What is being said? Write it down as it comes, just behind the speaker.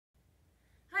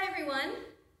everyone.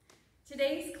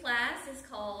 Today's class is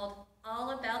called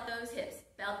All About Those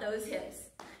Hips,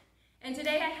 And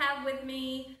today I have with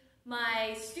me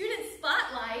my student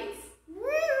spotlights. Woo!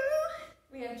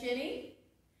 We have Jenny,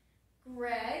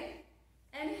 Greg,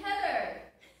 and Heather.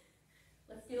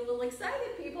 Let's get a little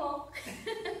excited, people.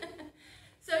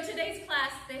 So today's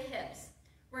class, the hips.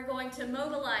 We're going to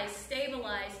mobilize,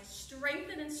 stabilize,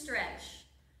 strengthen, and stretch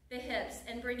the hips,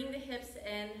 and bringing the hips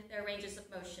in their ranges of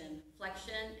motion.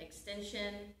 Flexion,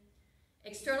 extension,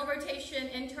 external rotation,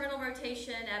 internal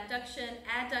rotation, abduction,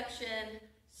 adduction,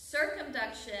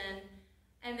 circumduction,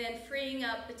 and then freeing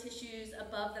up the tissues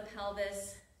above the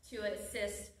pelvis to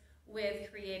assist with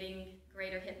creating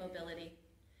greater hip mobility.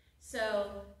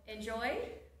 So enjoy,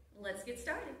 let's get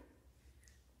started.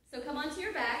 So come onto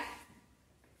your back.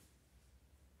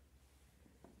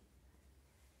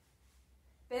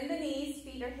 Bend the knees,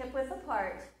 feet are hip width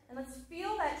apart, and let's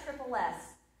feel that triple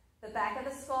S. The back of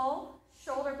the skull,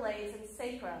 shoulder blades, and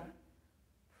sacrum,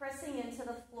 pressing into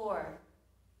the floor.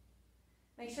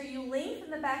 Make sure you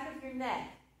lengthen the back of your neck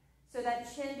so that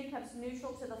chin becomes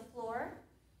neutral to the floor.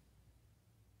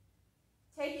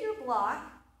 Take your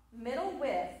block, middle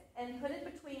width, and put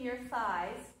it between your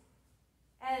thighs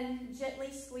and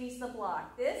gently squeeze the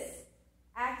block. This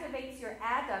activates your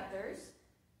adductors,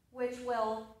 which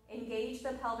will engage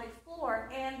the pelvic floor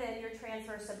and then your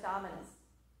transverse abdominis.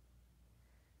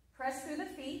 Press through the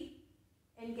feet,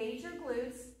 engage your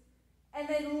glutes, and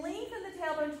then lengthen the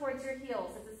tailbone towards your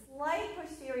heels. It's a slight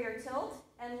posterior tilt,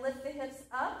 and lift the hips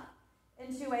up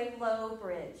into a low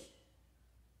bridge.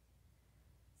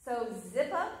 So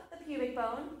zip up the pubic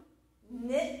bone,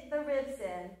 knit the ribs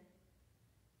in,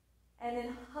 and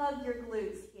then hug your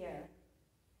glutes here.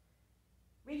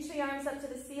 Reach the arms up to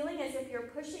the ceiling as if you're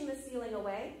pushing the ceiling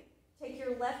away. Take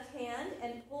your left hand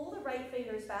and pull the right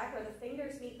fingers back where the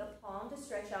fingers meet the palm to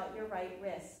stretch out your right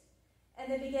wrist.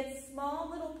 And then begin small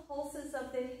little pulses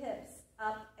of the hips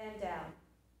up and down.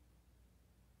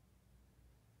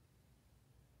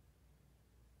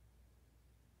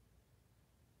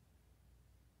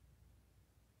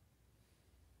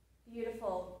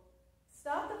 Beautiful.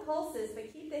 Stop the pulses,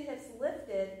 but keep the hips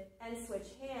lifted and switch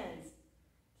hands.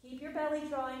 Keep your belly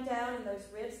drawing down and those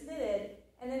ribs knitted,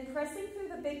 and then pressing through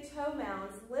the big toe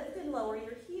mounds, lift and lower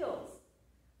your heels.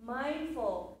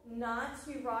 Mindful not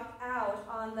to rock out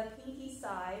on the pinky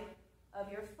side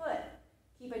of your foot.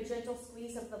 Keep a gentle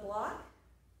squeeze of the block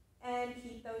and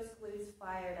keep those glutes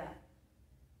fired up.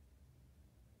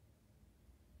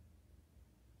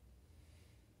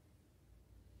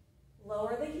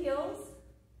 Lower the heels,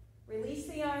 release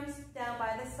the arms down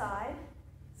by the side.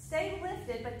 Stay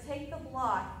lifted, but take the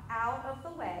block out of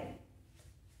the way.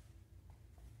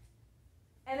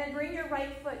 And then bring your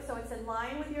right foot so it's in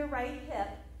line with your right hip.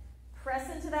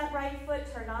 Press into that right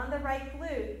foot, turn on the right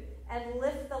glute, and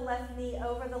lift the left knee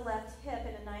over the left hip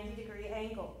in a 90-degree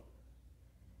angle.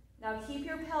 Now keep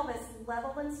your pelvis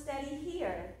level and steady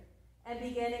here, and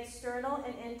begin external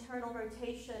and internal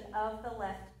rotation of the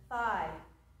left thigh.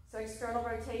 So external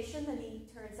rotation, the knee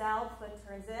turns out, foot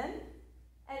turns in.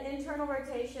 And internal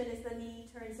rotation is the knee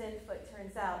turns in, foot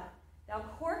turns out. Now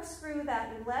corkscrew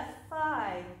that left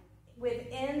thigh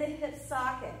within the hip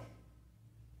socket.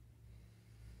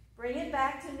 Bring it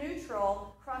back to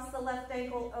neutral, cross the left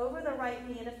ankle over the right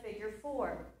knee in a figure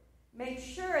four. Make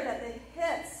sure that the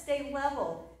hips stay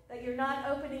level, that you're not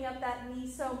opening up that knee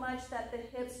so much that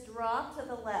the hips drop to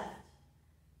the left.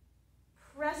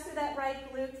 Press through that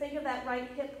right glute, think of that right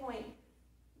hip point,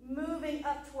 moving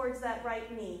up towards that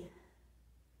right knee.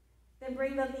 Then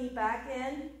bring the knee back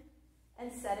in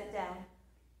and set it down.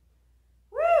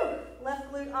 Woo!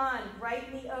 Left glute on,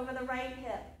 right knee over the right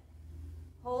hip.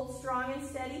 Hold strong and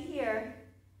steady here,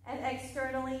 and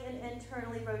externally and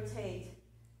internally rotate.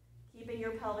 Keeping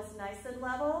your pelvis nice and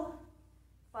level,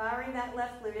 firing that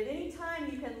left glute. At any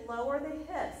time, you can lower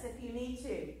the hips if you need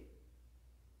to.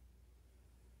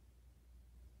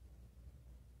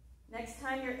 Next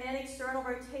time you're in external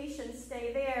rotation,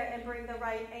 stay there and bring the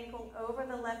right ankle over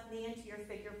the left knee into your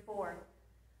figure four.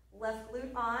 Left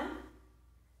glute on,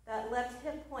 that left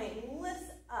hip point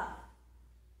lifts up.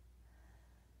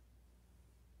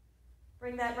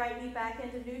 Bring that right knee back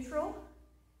into neutral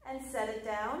and set it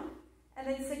down. And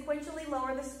then sequentially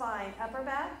lower the spine, upper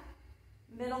back,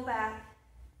 middle back,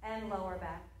 and lower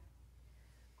back.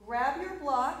 Grab your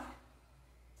block,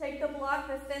 take the block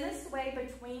the thinnest way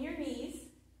between your knees.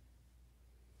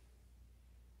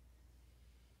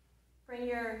 Bring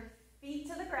your feet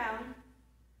to the ground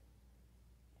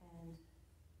and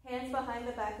hands behind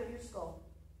the back of your skull.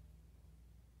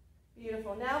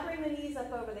 Beautiful. Now bring the knees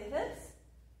up over the hips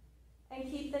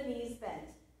and keep the knees bent.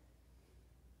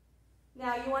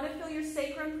 Now you want to feel your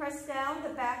sacrum press down, the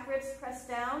back ribs press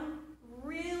down.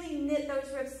 Really knit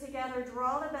those ribs together,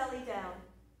 draw the belly down.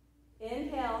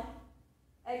 Inhale.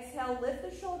 Exhale, lift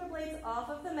the shoulder blades off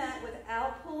of the mat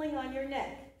without pulling on your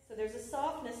neck. So there's a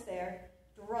softness there.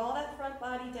 Draw that front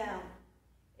body down.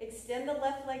 Extend the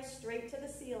left leg straight to the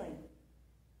ceiling.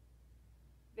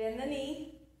 Bend the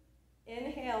knee.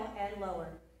 Inhale and lower.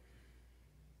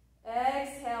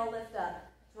 Exhale, lift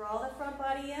up. Draw the front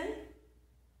body in.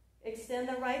 Extend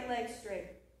the right leg straight.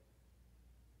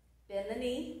 Bend the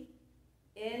knee.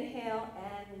 Inhale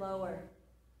and lower.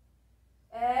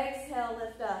 Exhale,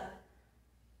 lift up.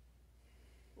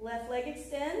 Left leg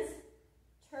extends.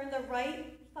 Turn the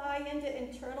right thigh into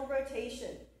internal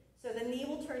rotation. So the knee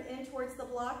will turn in towards the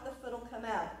block, the foot will come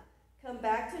out. Come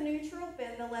back to neutral,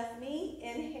 bend the left knee,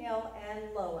 inhale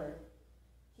and lower.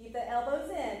 Keep the elbows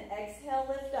in, exhale,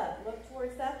 lift up, look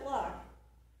towards that block.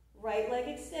 Right leg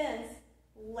extends,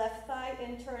 left thigh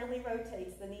internally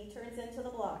rotates, the knee turns into the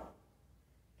block.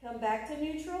 Come back to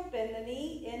neutral, bend the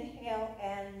knee, inhale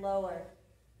and lower.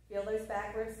 Feel those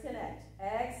back ribs connect.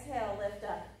 Exhale, lift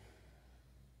up.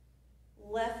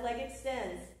 Left leg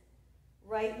extends.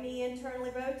 Right knee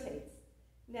internally rotates.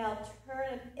 Now turn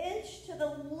an inch to the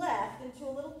left into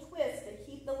a little twist to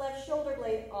keep the left shoulder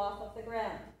blade off of the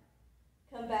ground.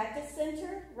 Come back to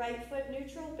center, right foot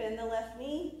neutral, bend the left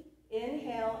knee,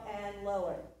 inhale and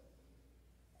lower.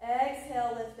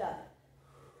 Exhale, lift up.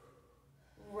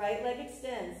 Right leg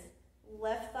extends.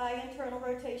 Left thigh internal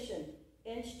rotation.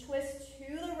 Inch twist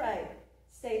to the right.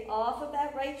 Stay off of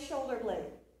that right shoulder blade.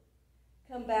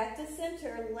 Come back to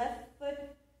center, left foot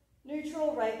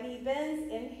neutral, right knee bends,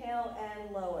 inhale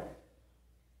and lower.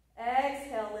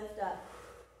 Exhale, lift up.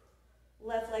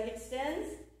 Left leg extends.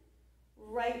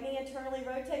 Right knee internally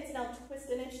rotates. Now twist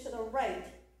an inch to the right.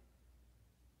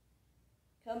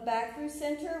 Come back through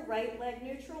center, right leg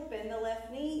neutral, bend the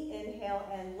left knee, inhale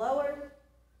and lower.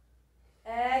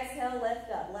 Exhale, lift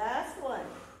up. Last one.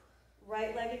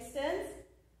 Right leg extends.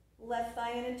 Left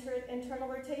thigh in internal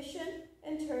rotation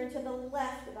and turn to the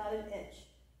left about an inch.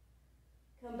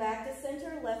 Come back to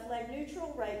center, left leg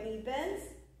neutral, right knee bends.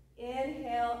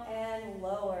 Inhale and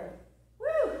lower.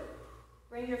 Woo!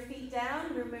 Bring your feet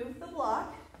down, remove the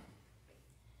block.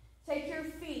 Take your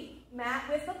feet mat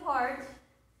width apart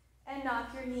and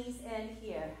knock your knees in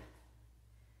here.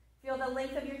 Feel the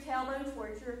length of your tailbone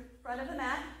towards your front of the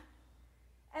mat.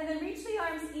 And then reach the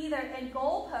arms either in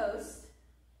goal post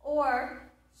or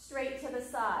straight to the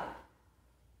side,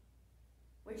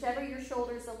 whichever your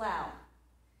shoulders allow.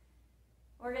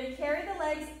 We're going to carry the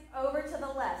legs over to the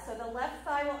left. So the left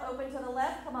thigh will open to the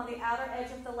left, come on the outer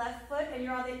edge of the left foot, and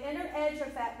you're on the inner edge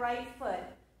of that right foot.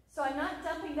 So I'm not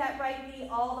dumping that right knee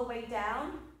all the way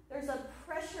down. There's a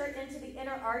pressure into the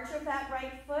inner arch of that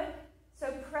right foot.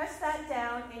 So press that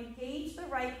down, engage the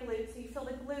right glute so you feel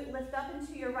the glute lift up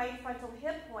into your right frontal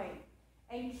hip point.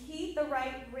 And keep the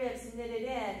right ribs knitted in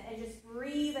and just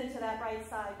breathe into that right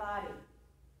side body.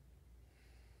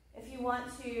 If you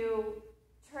want to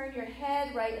turn your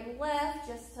head right and left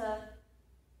just to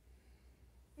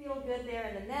feel good there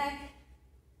in the neck,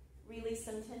 release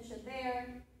some tension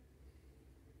there.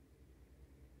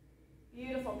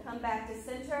 Beautiful. Come back to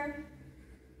center.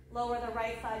 Lower the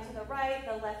right thigh to the right.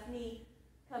 The left knee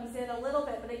comes in a little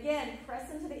bit. But again,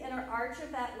 press into the inner arch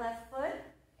of that left foot.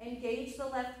 Engage the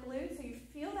left glute so you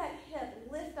feel that hip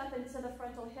lift up into the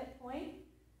frontal hip point.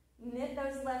 Knit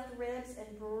those left ribs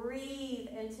and breathe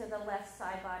into the left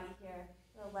side body here,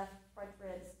 the left front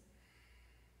ribs.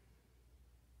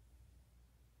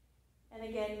 And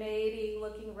again, maybe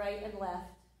looking right and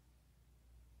left.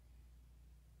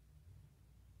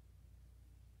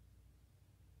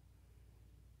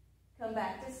 Come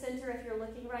back to center if you're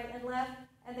looking right and left,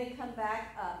 and then come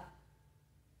back up.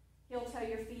 Heel toe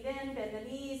your feet in, bend the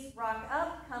knees, rock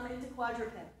up, come into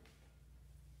quadruped.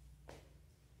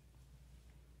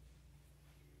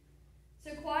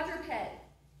 So quadruped,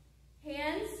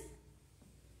 hands,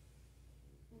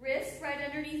 wrists right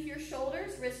underneath your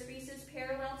shoulders, wrist creases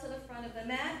parallel to the front of the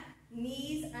mat,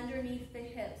 knees underneath the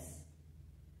hips.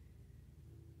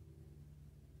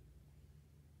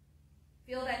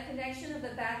 Feel that connection of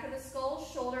the back of the skull,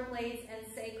 shoulder blades, and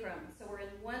sacrum. So we're in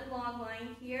one long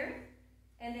line here.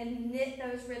 And then knit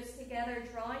those ribs together,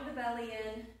 drawing the belly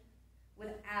in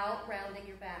without rounding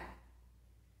your back.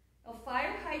 A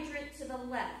fire hydrant to the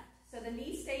left. So the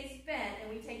knee stays bent,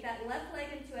 and we take that left leg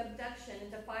into abduction,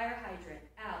 into fire hydrant,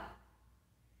 out.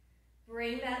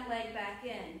 Bring that leg back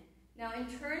in. Now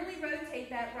internally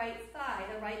rotate that right thigh.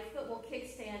 The right foot will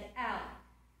kickstand out.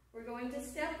 We're going to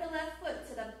step the left foot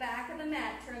to the back of the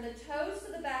mat. Turn the toes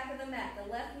to the back of the mat.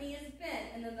 The left knee is bent,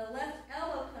 and then the left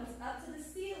elbow comes up to the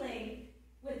ceiling.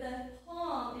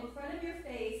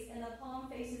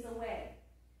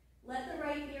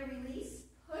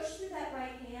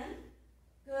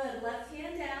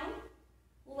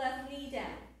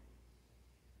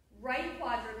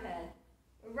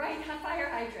 fire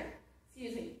hydrant.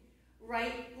 Excuse me.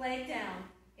 Right leg down.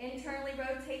 Internally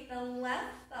rotate the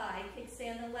left thigh.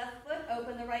 Kickstand the left foot.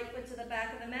 Open the right foot to the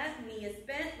back of the mat. Knee is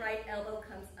bent. Right elbow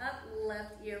comes up.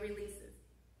 Left ear releases.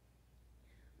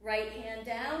 Right hand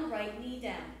down. Right knee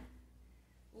down.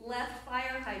 Left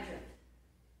fire hydrant.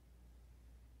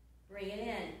 Bring it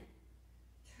in.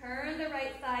 Turn the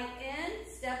right thigh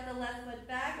in. Step the left foot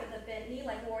back with a bent knee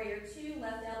like warrior two.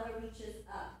 Left elbow reaches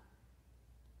up.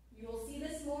 You will see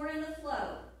this more in the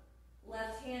flow.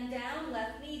 Left hand down,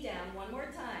 left knee down. One more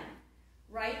time.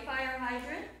 Right fire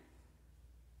hydrant.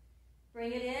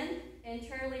 Bring it in.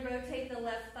 Internally rotate the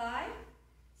left thigh.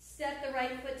 Step the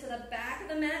right foot to the back of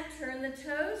the mat. Turn the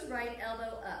toes. Right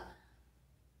elbow up.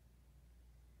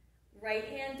 Right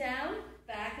hand down.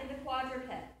 Back into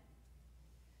quadruped.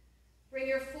 Bring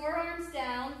your forearms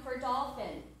down for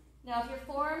dolphin. Now, if your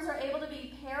forearms are able to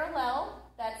be parallel,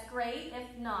 that's great.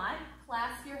 If not,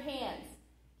 clasp your hands.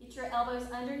 Get your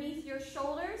elbows underneath your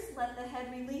shoulders. Let the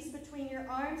head release between your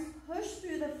arms. Push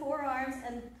through the forearms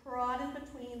and prod in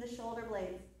between the shoulder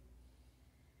blades.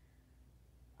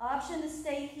 Option to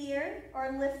stay here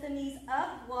or lift the knees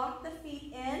up. Walk the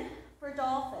feet in for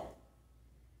dolphin.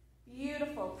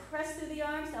 Beautiful. Press through the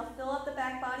arms. Now fill up the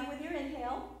back body with your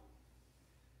inhale.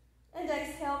 And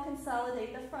exhale,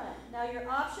 consolidate the front. Now your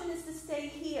option is to stay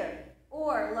here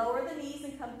or lower the knees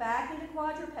and come back into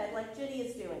quadruped like Ginny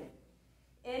is doing.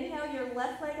 Inhale your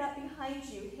left leg up behind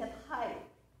you, hip height.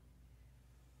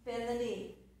 Bend the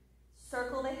knee.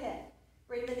 Circle the hip.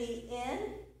 Bring the knee in,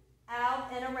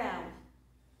 out, and around.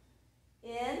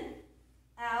 In,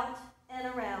 out,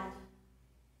 and around.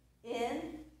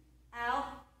 In, out,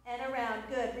 and around.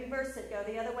 Good. Reverse it. Go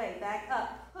the other way. Back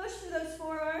up. Push through those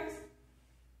forearms.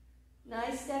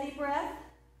 Nice steady breath.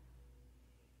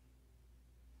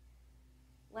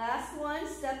 Last one,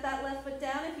 step that left foot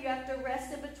down. If you have to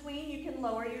rest in between, you can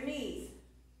lower your knees.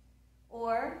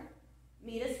 Or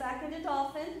meet us back into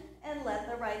dolphin and let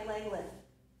the right leg lift.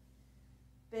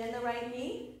 Bend the right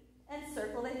knee and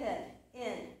circle the hip.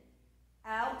 In,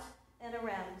 out, and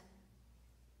around.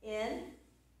 In,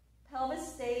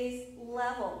 pelvis stays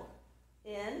level.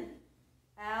 In,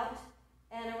 out,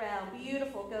 and around.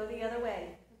 Beautiful. Go the other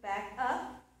way. Back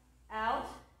up, out,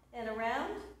 and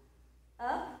around,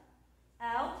 up,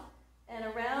 out, and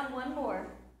around. One more.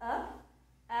 Up,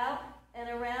 out, and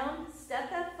around. Step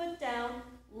that foot down.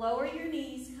 Lower your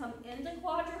knees. Come into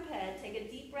quadruped. Take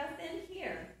a deep breath in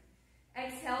here.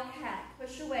 Exhale, cat.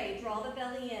 Push away. Draw the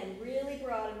belly in. Really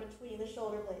broad in between the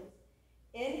shoulder blades.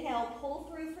 Inhale, pull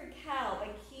through for cow,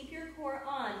 but keep your core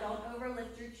on. Don't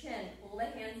overlift your chin. Pull the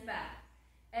hands back.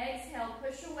 Exhale,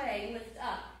 push away, lift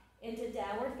up into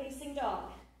downward facing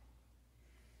dog.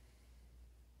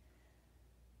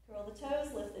 Curl the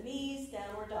toes, lift the knees,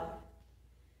 downward dog.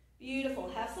 Beautiful.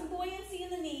 Have some buoyancy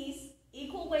in the knees,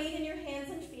 equal weight in your hands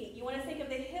and feet. You want to think of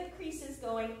the hip creases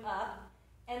going up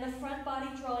and the front body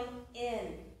drawing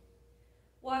in.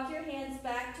 Walk your hands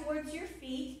back towards your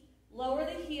feet. Lower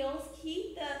the heels.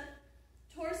 Keep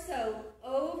the torso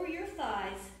over your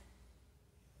thighs.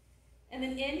 And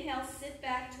then inhale, sit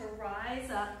back to rise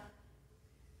up.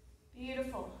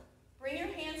 Beautiful. Bring your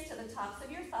hands to the tops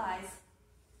of your thighs.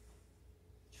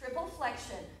 Triple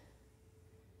flexion.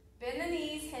 Bend the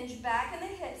knees, hinge back in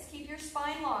the hips. Keep your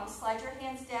spine long. Slide your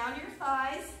hands down your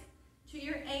thighs to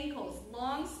your ankles.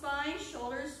 Long spine,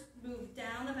 shoulders move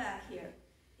down the back here.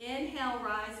 Inhale,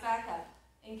 rise back up.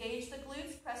 Engage the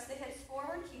glutes, press the hips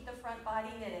forward, keep the front body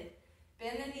knitted.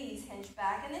 Bend the knees, hinge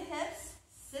back in the hips,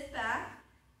 sit back,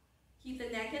 keep the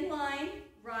neck in line,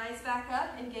 rise back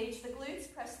up, engage the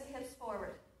glutes, press the hips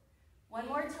forward. One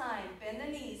more time, bend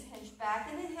the knees, hinge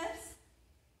back in the hips,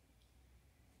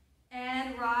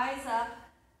 and rise up,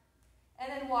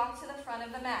 and then walk to the front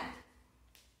of the mat.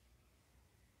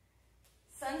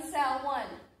 Sun Sal 1.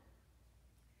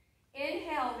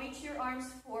 Inhale, reach your arms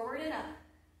forward and up.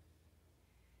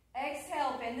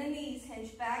 Exhale, bend the knees,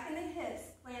 hinge back in the hips,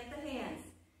 plant the hands.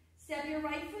 Step your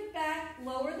right foot back,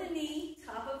 lower the knee,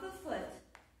 top of the foot.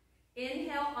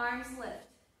 Inhale, arms lift.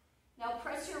 Now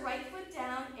press your right foot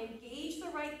down, engage the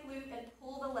right glute, and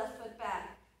pull the left foot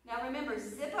back. Now remember,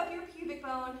 zip up your pubic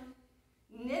bone,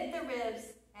 knit the ribs,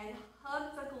 and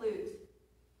hug the glute.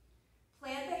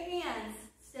 Plant the hands,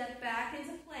 step back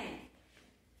into plank.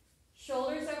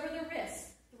 Shoulders over the wrist,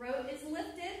 throat is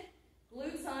lifted,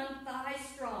 glutes on, thighs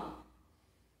strong.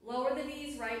 Lower the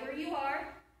knees right where you are,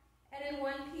 and in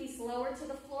one piece, lower to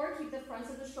the floor, keep the fronts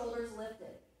of the shoulders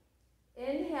lifted.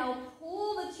 Inhale,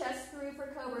 pull the chest through for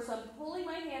cobra, so I'm pulling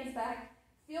my hands back,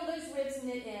 feel those ribs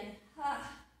knit in.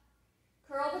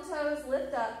 Curl the toes,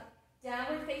 lift up,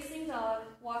 downward facing dog,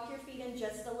 walk your feet in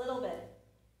just a little bit.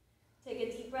 Take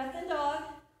a deep deep breath in dog.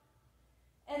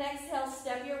 And exhale,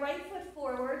 step your right foot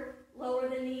forward, lower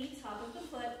the knee, top of the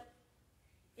foot.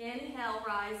 Inhale,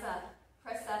 rise up.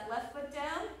 Press that left foot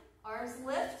down, arms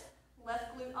lift,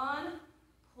 left glute on,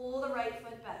 pull the right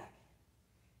foot back.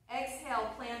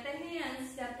 Exhale, plant the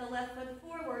hands, step the left foot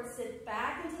forward, sit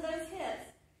back into those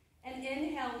hips, and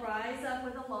inhale, rise up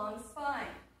with a long spine.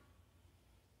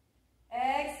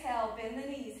 Exhale, bend the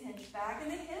knees, hinge back in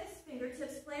the hips,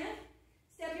 fingertips plant.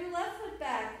 Step your left foot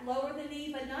back, lower the knee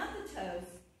but not the toes.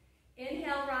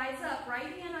 Inhale, rise up,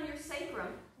 right hand on your sacrum,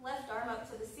 left arm up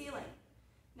to the ceiling.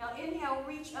 Now inhale,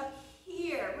 reach up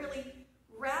here, really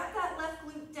wrap that left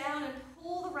glute down and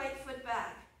pull the right foot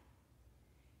back.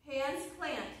 Hands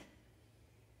plant,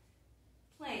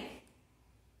 plank.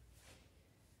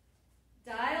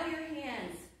 Dial your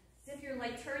hands as if you're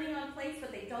like turning on plates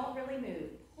but they don't really move.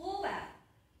 Pull back,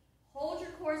 hold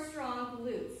your core strong,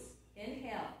 glutes.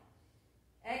 Inhale.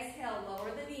 Exhale,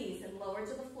 lower the knees and lower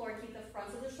to the floor. Keep the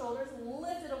fronts of the shoulders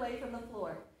lifted away from the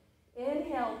floor.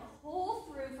 Inhale, pull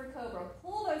through for cobra.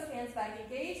 Pull those hands back,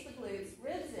 engage the glutes,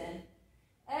 ribs in.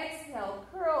 Exhale,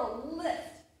 curl,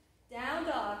 lift. Down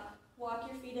dog, walk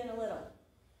your feet in a little.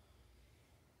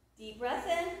 Deep breath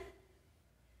in.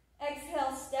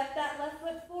 Exhale, step that left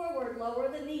foot forward, lower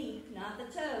the knee, not the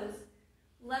toes.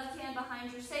 Left hand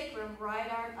behind your sacrum,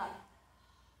 right arm up.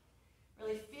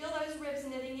 Really feel those ribs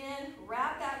knitting in,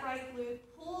 wrap that right glute,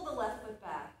 pull the left foot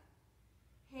back.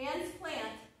 Hands plant,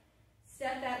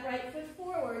 step that right foot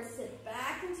forward, sit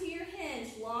back into your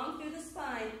hinge, long through the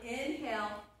spine.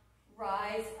 Inhale,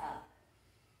 rise up.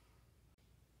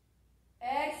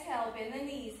 Exhale, bend the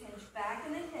knees, hinge back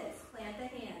in the hips, plant the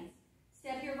hands.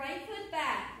 Step your right foot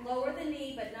back, lower the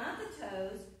knee but not the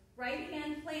toes. Right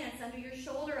hand plants under your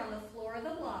shoulder on the floor of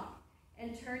the block.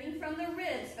 And turning from the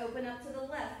ribs, open up to the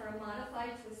left for a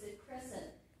modified twisted crescent.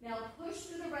 Now push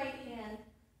through the right hand,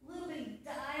 a little bit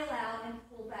dial out and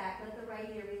pull back. Let the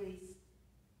right ear release.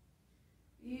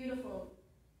 Beautiful.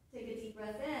 Take a deep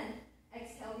breath in.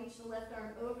 Exhale, reach the left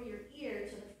arm over your ear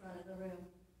to the front of the room.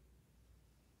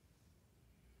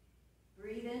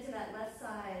 Breathe into that left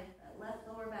side, that left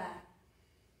lower back.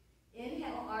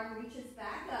 Inhale, arm reaches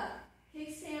back up.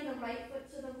 Kickstand the right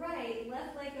foot to the right,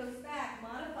 left leg goes back,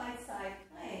 modified side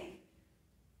plank.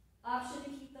 Option to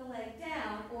keep the leg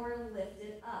down or lift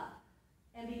it up.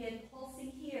 And begin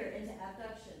pulsing here into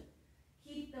abduction.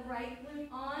 Keep the right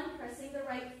glute on, pressing the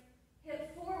right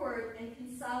hip forward and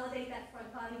consolidate that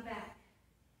front body back.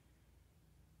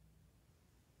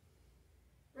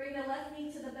 Bring the left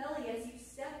knee to the belly as you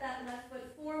step that left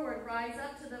foot forward, rise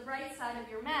up to the right side of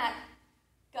your mat.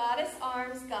 Goddess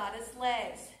arms, goddess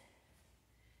legs.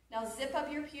 Now zip up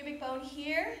your pubic bone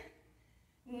here,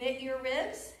 knit your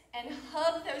ribs, and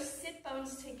hug those sit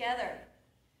bones together.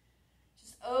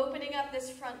 Just opening up this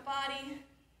front body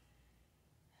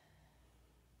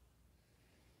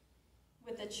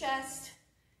with the chest,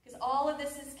 because all of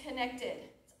this is connected.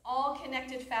 It's all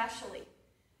connected fascially.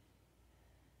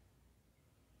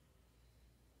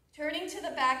 Turning to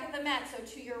the back of the mat, so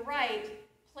to your right,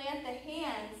 plant the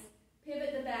hands,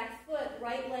 pivot the back foot,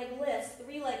 right leg lifts,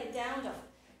 three-legged down dog.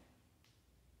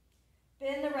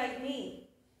 Bend the right knee.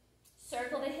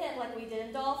 Circle the hip like we did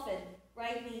in dolphin.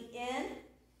 Right knee in,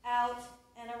 out,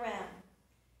 and around.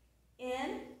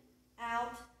 In,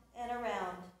 out, and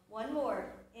around. One more.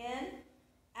 In,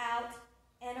 out,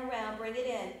 and around. Bring it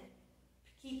in.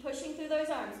 Keep pushing through those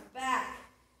arms. Back,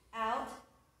 out,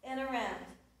 and around.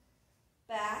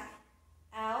 Back,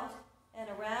 out, and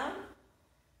around.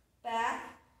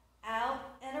 Back, out,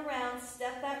 and around.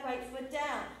 Step that right foot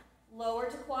down. Lower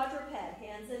to quadruped,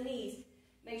 hands and knees.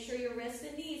 Make sure your wrists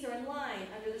and knees are in line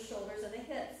under the shoulders and the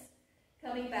hips.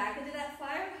 Coming back into that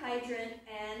fire hydrant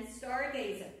and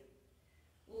stargazer.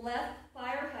 Left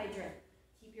fire hydrant.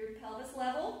 Keep your pelvis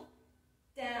level.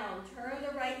 Down. Turn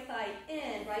the right thigh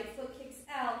in. Right foot kicks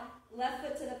out. Left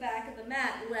foot to the back of the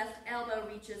mat. Left elbow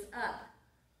reaches up.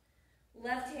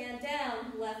 Left hand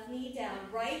down. Left knee down.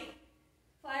 Right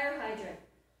fire hydrant.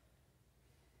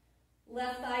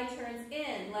 Left thigh turns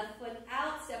in, left foot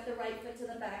out, step the right foot to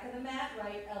the back of the mat,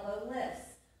 right elbow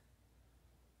lifts.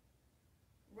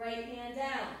 Right hand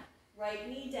down, right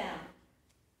knee down.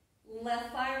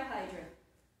 Left fire hydrant.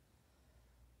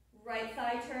 Right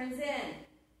thigh turns in,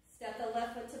 step the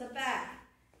left foot to the back,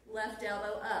 left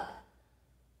elbow up.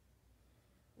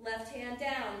 Left hand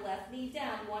down, left knee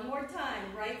down. One more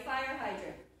time, right fire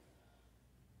hydrant.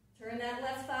 Turn that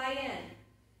left thigh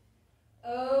in.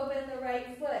 Open the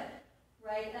right foot.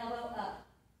 Right elbow up.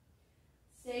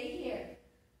 Stay here.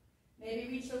 Maybe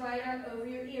reach the right arm over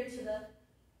your ear to the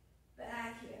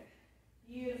back here.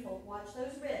 Beautiful. Watch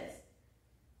those ribs.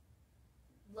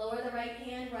 Lower the right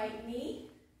hand, right knee.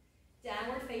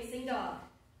 Downward facing dog.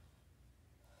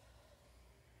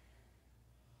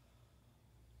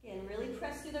 Again, really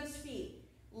press through those feet.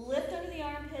 Lift under the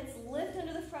armpits, lift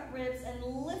under the front ribs, and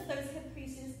lift those hip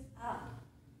creases up.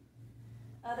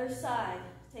 Other side.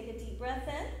 Take a deep breath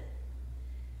in.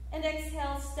 And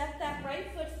exhale, step that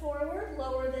right foot forward,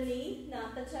 lower the knee,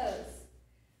 not the toes.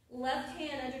 Left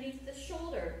hand underneath the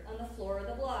shoulder on the floor of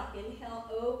the block. Inhale,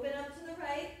 open up to the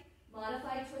right,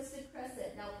 modified twisted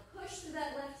crescent. Now push through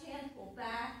that left hand, pull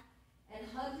back, and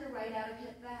hug your right outer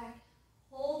hip back.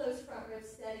 Hold those front ribs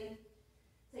steady.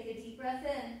 Take a deep breath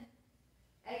in.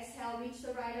 Exhale, reach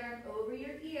the right arm over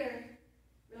your ear.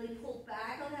 Really pull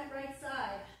back on that right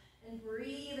side and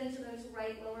breathe into those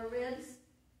right lower ribs.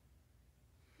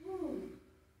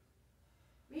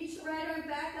 Reach the right arm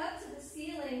back up to the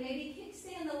ceiling. Maybe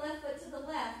kickstand the left foot to the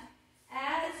left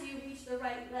as you reach the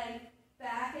right leg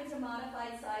back into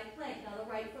modified side plank. Now the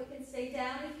right foot can stay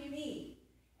down if you need.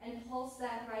 And pulse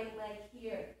that right leg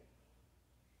here.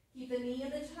 Keep the knee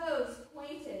and the toes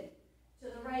pointed to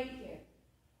the right here.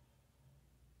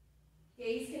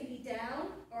 Gaze can be down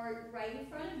or right in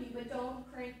front of you, but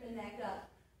don't crank the neck up.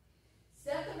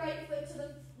 Step the right foot to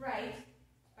the right,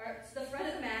 or to the front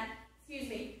of the mat, excuse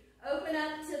me. Open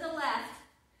up to the left.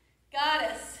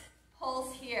 Goddess,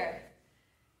 pulse here.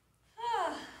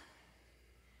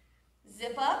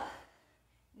 Zip up,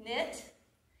 knit,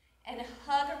 and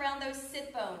hug around those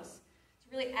sit bones.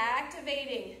 It's really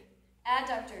activating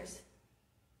adductors,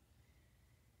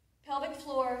 pelvic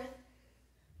floor,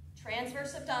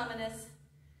 transverse abdominis,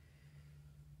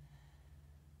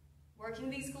 working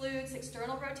these glutes,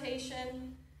 external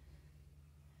rotation.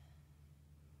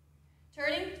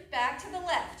 Turning back to the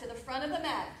left, to the front of the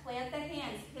mat. Plant the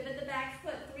hands, pivot the back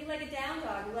foot, three-legged down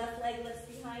dog, left leg lifts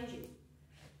behind you.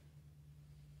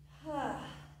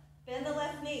 Bend the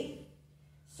left knee,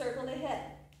 circle the hip.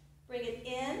 Bring it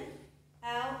in,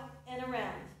 out, and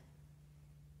around.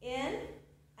 In,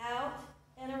 out,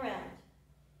 and around.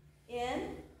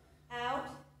 In, out,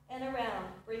 and around.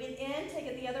 Bring it in, take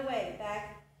it the other way.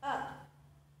 Back, up,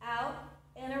 out,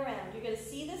 and around. You're going to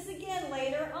see this again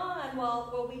later on while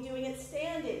we'll be doing it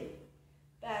standing.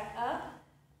 Back up,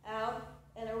 out,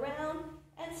 and around,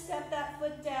 and step that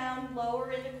foot down,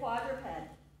 lower into quadruped.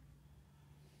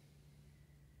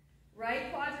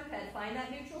 Right quadruped, find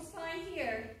that neutral spine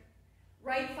here.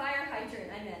 Right fire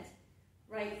hydrant, I meant.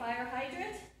 Right fire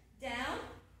hydrant, down,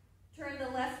 turn the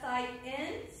left thigh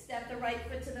in, step the right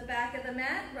foot to the back of the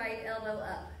mat, right elbow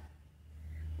up.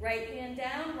 Right hand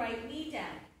down, right knee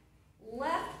down.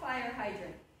 Left fire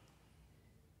hydrant.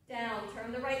 Down,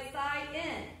 turn the right thigh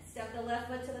in. Step the left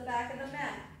foot to the back of the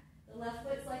mat. The left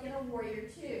foot's like in a warrior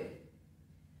two.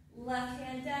 Left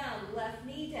hand down, left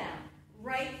knee down.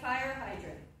 Right fire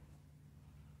hydrant.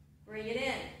 Bring it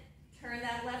in. Turn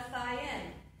that left thigh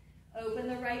in. Open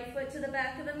the right foot to the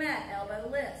back of the mat. Elbow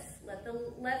lifts. Let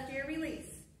the left ear release.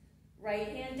 Right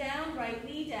hand down, right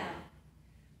knee down.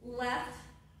 Left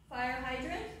fire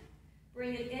hydrant.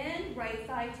 Bring it in, right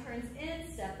thigh turns in,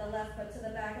 step the left foot to the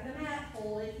back of the mat,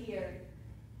 hold it here.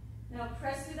 Now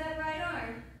press through that right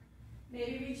arm.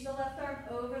 Maybe reach the left arm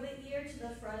over the ear to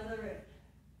the front of the rib.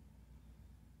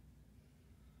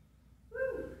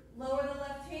 Woo. Lower the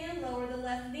left hand, lower the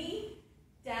left knee,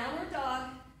 downward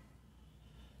dog.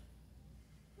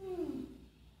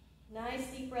 Nice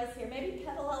deep breath here. Maybe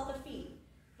pedal out the feet.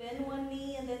 Bend one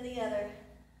knee and then the other.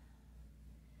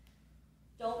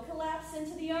 Don't collapse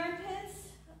into the armpits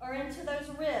or into those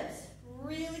ribs.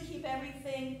 Really keep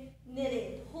everything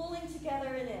knitting, pulling together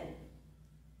and in.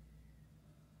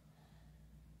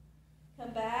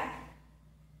 Come back.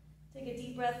 Take a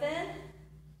deep breath in.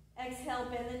 Exhale,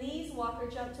 bend the knees, walk or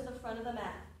jump to the front of the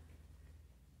mat.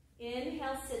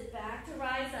 Inhale, sit back to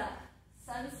rise up.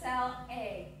 Sun Sal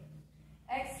A.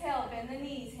 Exhale, bend the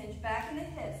knees, hinge back in the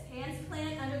hips. Hands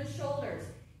plant under the shoulders.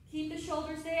 Keep the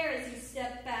shoulders there as you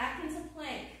step back into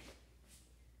plank.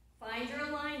 Find your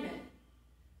alignment.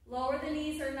 Lower the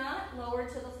knees or not, lower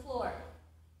to the floor.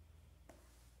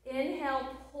 Inhale,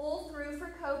 pull through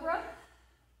for cobra.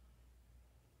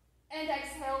 And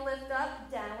exhale, lift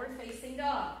up, downward facing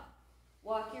dog.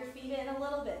 Walk your feet in a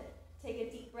little bit. Take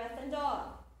a deep breath in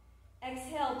dog.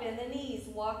 Exhale, bend the knees,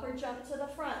 walk or jump to the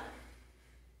front.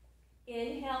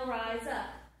 Inhale, rise up.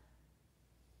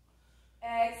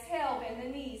 Exhale, bend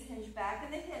the knees, hinge back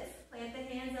in the hips, plant the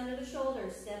hands under the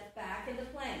shoulders, step back into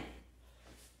plank.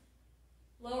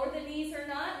 Lower the knees or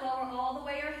not, lower all the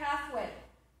way or halfway.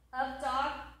 Up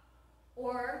dog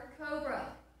or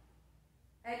cobra.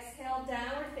 Exhale,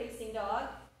 downward facing dog,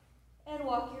 and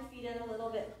walk your feet in a little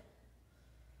bit.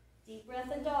 Deep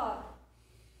breath in dog.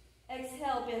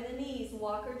 Exhale, bend the knees,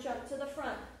 walk or jump to the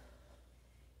front.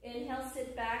 Inhale,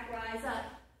 sit back, rise up.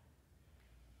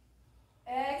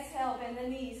 Exhale, bend the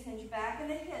knees, hinge back in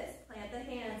the hips, plant the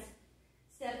hands.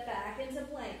 Step back into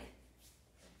plank.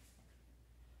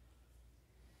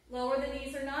 Lower the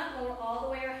knees or not, lower all the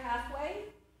way or halfway.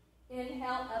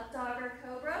 Inhale, up dog or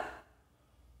cobra.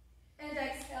 And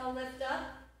exhale, lift up,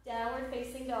 downward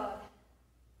facing dog.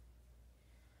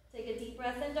 Take a deep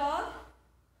breath in dog.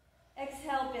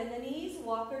 Exhale, bend the knees,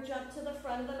 walk or jump to the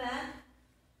front of the mat.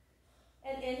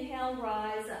 And inhale,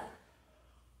 rise up.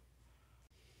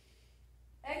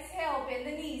 Exhale, bend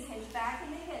the knees, hinge back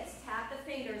in the hips, tap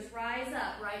the fingers, rise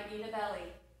up, right knee to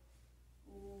belly.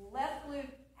 Left glute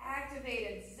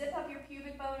activated, zip up your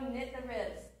pubic bone, knit the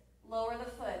ribs. Lower the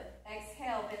foot.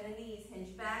 Exhale, bend the knees,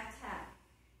 hinge back, tap.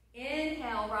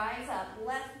 Inhale, rise up,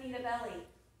 left knee to belly.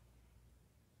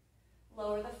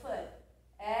 Lower the foot.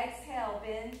 Exhale,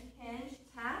 bend, hinge,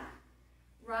 tap.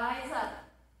 Rise up,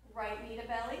 right knee to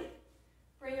belly.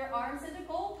 Bring your arms into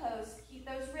goal post. Keep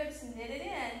those ribs knitted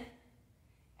in.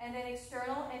 And then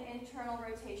external and internal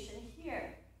rotation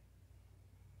here.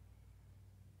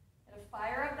 And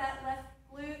fire up that left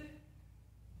glute.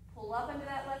 Pull up into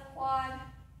that left quad.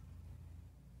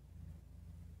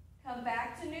 Come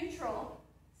back to neutral.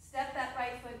 Step that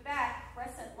right foot back,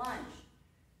 crescent lunge.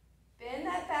 Bend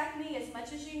that back knee as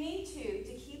much as you need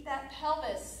to keep that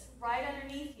pelvis right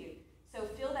underneath you. So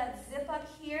feel that zip up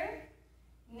here,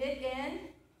 knit in,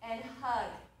 and hug.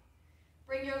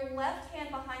 Bring your left hand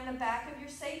behind the back of your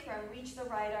sacrum, reach the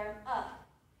right arm up.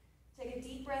 Take a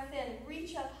deep breath in,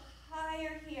 reach up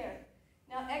higher here.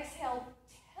 Now exhale,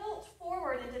 tilt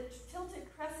forward into tilted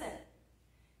crescent.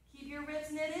 Keep your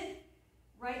ribs knitted.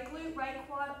 Right glute, right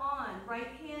quad on. Right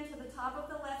hand to the top of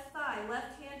the left thigh.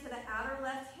 Left hand to the outer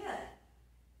left hip.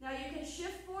 Now you can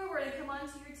shift forward and come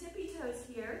onto your tippy toes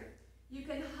here. You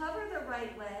can hover the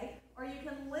right leg, or you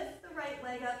can lift the right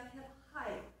leg up hip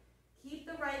height. Keep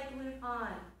the right glute on.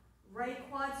 Right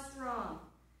quad strong.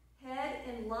 Head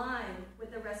in line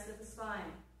with the rest of the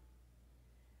spine.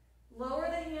 Lower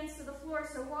the hands to the floor,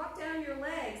 so walk down your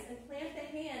legs and plant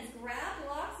the hands. Grab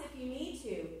blocks if you need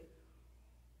to.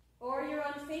 Or you're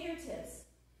on fingertips.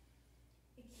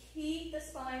 Keep the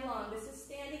spine long. This is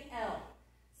standing L.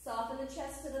 Soften the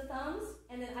chest to the thumbs,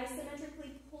 and then isometrically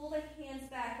pull the hands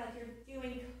back like you're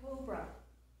doing cobra.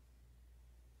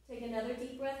 Take another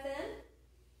deep breath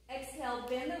in. Exhale,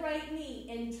 bend the right knee.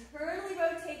 Internally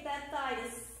rotate that thigh to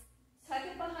tuck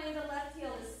it behind the left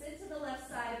heel to sit to the left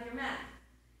side of your mat.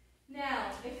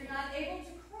 Now, if you're not able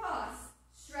to cross,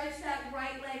 stretch that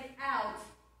right leg out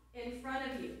in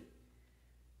front of you.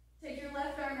 Take your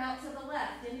left arm out to the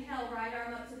left. Inhale, right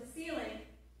arm up to the ceiling.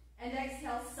 And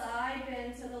exhale, side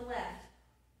bend to the left.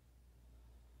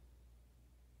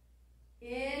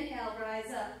 Inhale,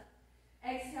 rise up.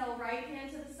 Exhale, right hand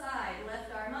to the side,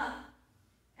 left arm up.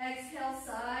 Exhale,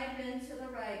 side bend to the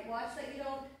right. Watch that you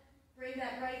don't bring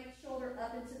that right shoulder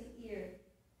up into the ear.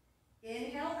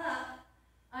 Inhale, up.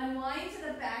 Unwind to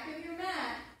the back of your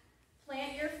mat.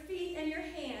 Plant your feet and your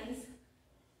hands.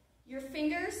 Your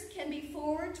fingers can be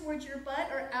forward towards your butt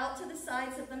or out to the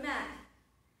sides of the mat.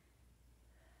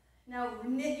 Now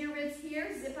knit your ribs here,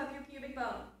 zip up your pubic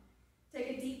bone. Take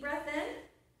a deep breath in,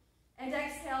 and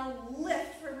exhale,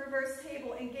 lift for reverse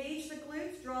table. Engage the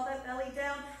glutes, draw that belly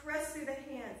down, press through the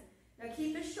hands. Now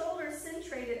keep the shoulders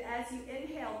centrated as you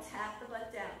inhale, tap the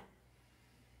butt down.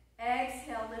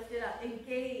 Exhale, lift it up,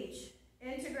 engage,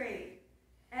 integrate.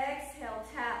 Exhale,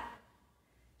 tap.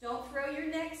 Don't throw your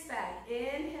necks back.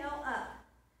 Inhale, up.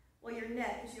 Well, your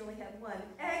neck, because you only have one.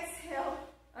 Exhale,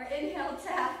 or inhale,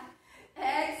 tap.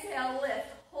 Exhale, lift.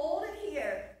 Hold it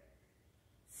here.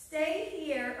 Stay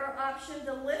here, or option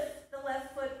to lift the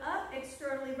left foot up,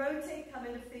 externally rotate, come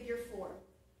into figure 4.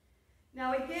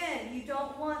 Now again, you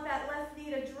don't want that left knee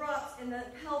to drop and the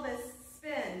pelvis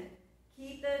spin.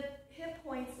 Keep the hip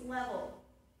points level.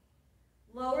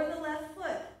 Lower the left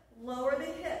foot. Lower the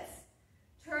hips.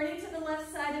 Turning to the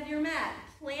left side of your mat,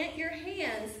 plant your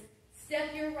hands,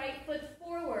 step your right foot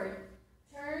forward,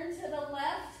 turn to the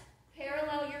left,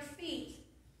 parallel your feet,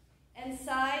 and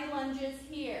side lunges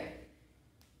here.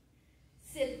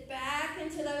 Sit back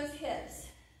into those hips.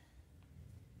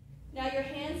 Now your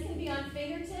hands can be on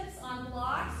fingertips, on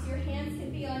blocks, your hands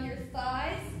can be on your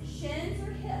thighs, shins,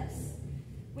 or hips.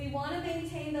 We want to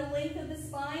maintain the length of the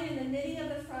spine and the knitting of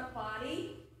the front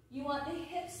body. You want the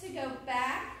hips to go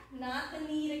back, not the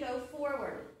knee to go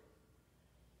forward.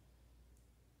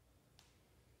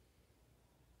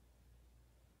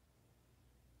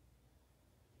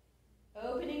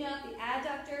 Opening up the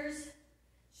adductors,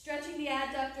 stretching the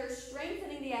adductors,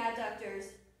 strengthening the adductors.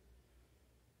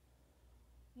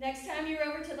 Next time you're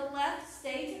over to the left,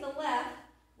 stay to the left.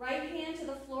 Right hand to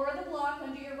the floor of the block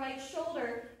under your right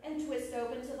shoulder and twist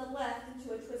open to the left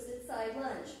into a twisted side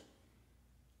lunge.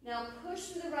 Now push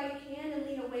through the right hand and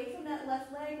lean away from that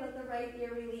left leg. Let the right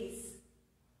ear release.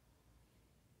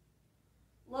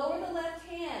 Lower the left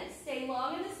hand. Stay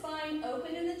long in the spine,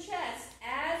 open in the chest.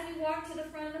 As we walk to the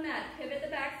front of the mat, pivot the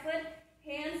back foot,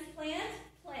 hands plant,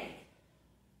 plank.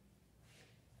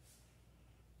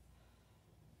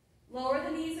 Lower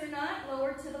the knees or not,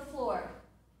 lower to the floor.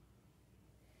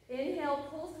 Inhale,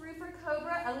 pull through for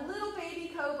cobra, a little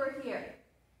baby cobra here.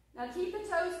 Now keep the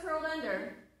toes curled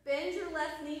under. Bend your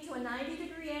left knee to a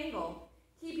 90-degree angle.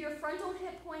 Keep your frontal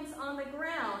hip points on the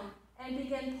ground and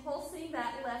begin pulsing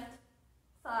that left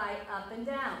thigh up and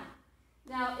down.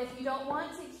 Now, if you don't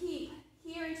want to keep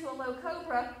here into a low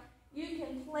cobra, you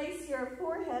can place your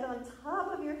forehead on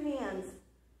top of your hands.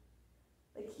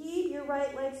 But keep your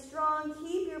right leg strong,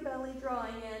 keep your belly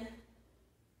drawing in.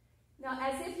 Now,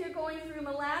 as if you're going through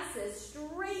molasses,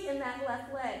 straighten that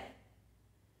left leg.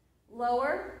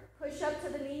 Lower, push up to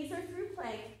the knees or through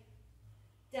plank.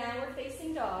 Downward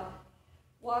facing dog.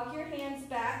 Walk your hands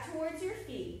back towards your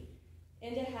feet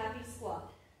into happy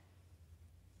squat.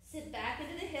 Sit back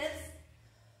into the hips.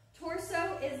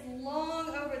 Torso is long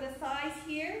over the thighs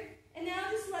here. And now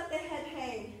just let the head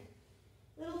hang.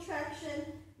 Little traction.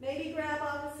 Maybe grab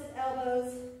opposite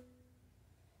elbows.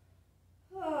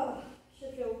 Oh,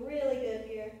 should feel really good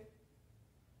here.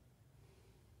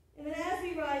 And then as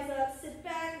we rise up, sit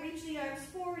back, reach the arms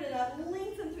forward and up,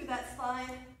 lengthen through that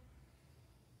spine.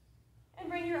 And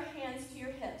bring your hands to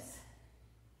your hips.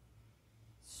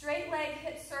 Straight leg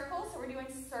hip circle, so we're doing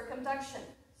circumduction.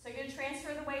 So you're going to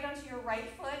transfer the weight onto your right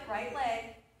foot, right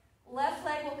leg. Left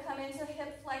leg will come into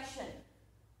hip flexion.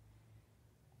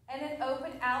 And then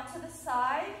open out to the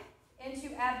side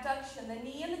into abduction. The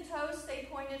knee and the toes stay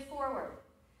pointed forward.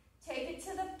 Take it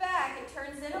to the back. It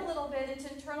turns in a little bit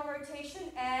into internal rotation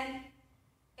and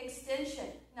extension.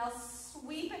 Now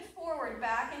sweep it forward,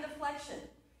 back into flexion.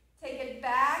 Take it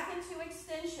back into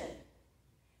extension.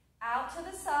 Out to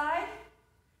the side,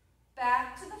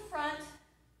 back to the front,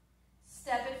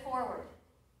 step it forward.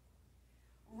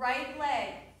 Right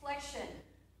leg, flexion,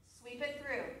 sweep it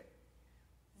through.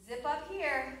 Zip up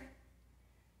here,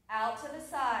 out to the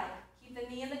side. Keep the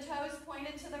knee and the toes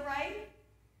pointed to the right,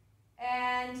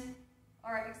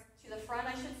 or to the front,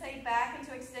 I should say, back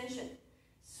into extension.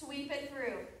 Sweep it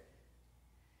through.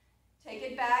 Take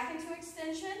it back into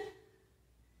extension,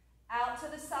 out to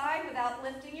the side without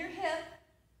lifting your hip,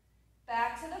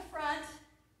 back to the front,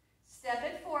 step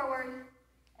it forward,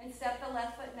 and step the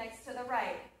left foot next to the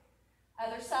right.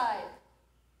 Other side.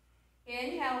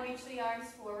 Inhale, reach the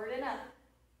arms forward and up.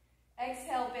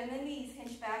 Exhale, bend the knees,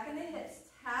 hinge back in the hips.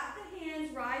 Tap the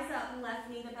hands, rise up, left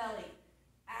knee to belly.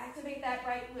 Activate that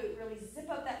right glute, really zip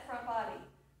up that front body.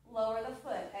 Lower the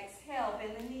foot. Exhale,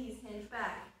 bend the knees, hinge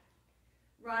back.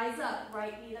 Rise up,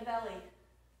 right knee to belly.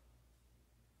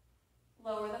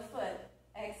 Lower the foot.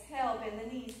 Exhale, bend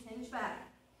the knees, hinge back.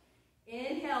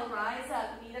 Inhale, rise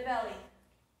up, knee to belly.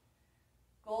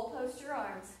 Goal post your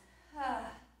arms.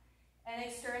 And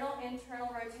external, internal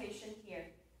rotation here.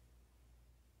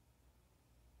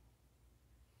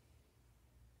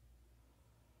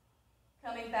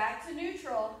 Coming back to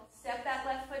neutral, step that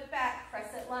left foot back,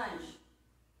 crescent lunge.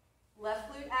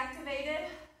 Left glute activated.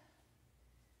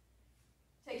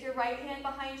 Take your right hand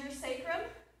behind your sacrum,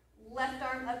 left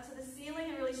arm up to the ceiling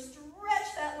and really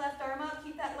stretch that left arm up.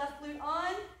 Keep that left glute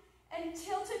on and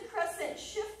tilted crescent.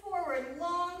 Shift forward,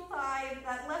 long thigh,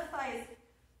 that left thigh is,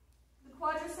 the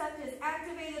quadricep is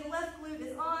activated, left glute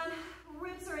is on,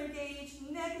 ribs are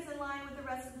engaged, neck is in line with the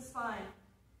rest of the spine.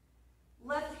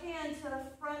 Left hand to the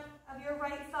front of your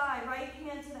right thigh, right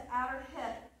hand to the outer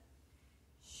hip.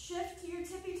 Shift to your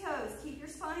tippy toes. Keep your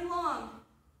spine long.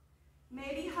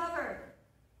 Maybe hover.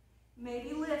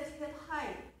 Maybe lift hip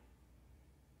height.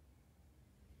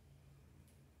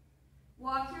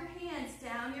 Walk your hands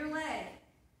down your leg.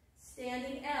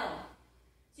 Standing L.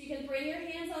 So you can bring your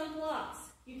hands on blocks.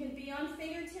 You can be on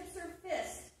fingertips or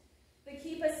fists. But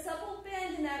keep a supple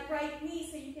bend in that right knee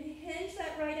so you can hinge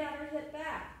that right outer hip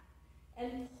back.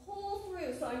 And pull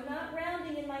through, so I'm not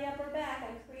rounding in my upper back.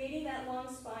 I'm creating that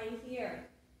long spine here.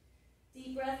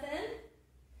 Deep breath in.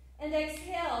 And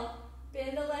exhale,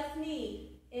 bend the left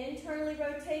knee. Internally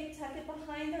rotate, tuck it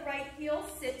behind the right heel.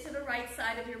 Sit to the right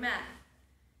side of your mat.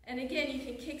 And again, you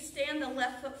can kickstand the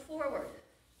left foot forward.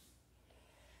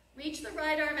 Reach the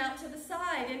right arm out to the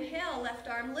side. Inhale, left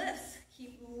arm lifts.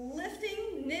 Keep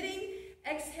lifting, knitting.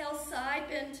 Exhale, side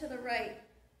bend to the right.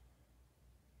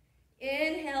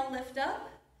 Inhale, lift up.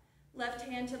 Left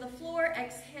hand to the floor.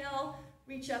 Exhale,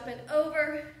 Reach up and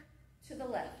over to the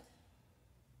left.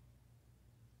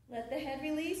 Let the head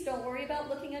release. Don't worry about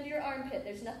looking under your armpit.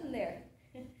 There's nothing there.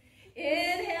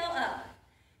 Inhale up.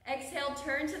 Exhale,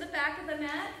 turn to the back of the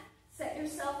mat. Set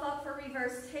yourself up for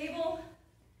reverse table.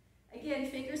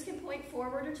 Again, fingers can point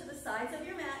forward or to the sides of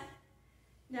your mat.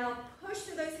 Now push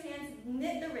through those hands,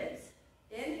 knit the ribs.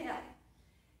 Inhale.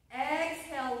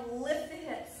 Exhale, lift the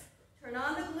hips. Turn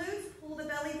on the glutes, pull the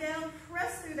belly down,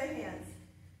 press through the hands.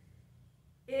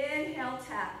 Inhale,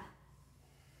 tap.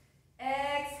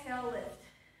 Exhale, lift.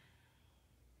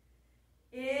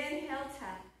 Inhale,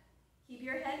 tap. Keep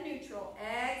your head neutral.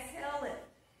 Exhale, lift.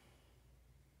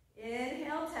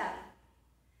 Inhale, tap.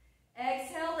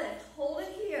 Exhale, lift. Hold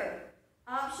it here.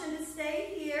 Option to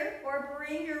stay here or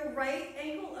bring your right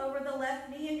ankle over the left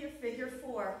knee in your figure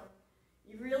four.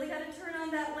 You really got to turn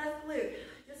on that left glute,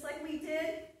 just like we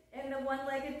did in the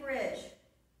one-legged bridge.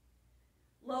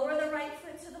 Lower the right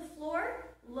foot to the floor,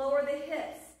 lower the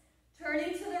hips.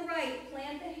 Turning to the right,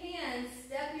 plant the hands,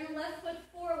 step your left foot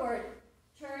forward,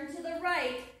 turn to the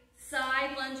right,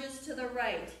 side lunges to the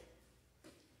right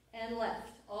and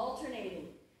left, alternating.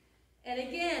 And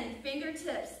again,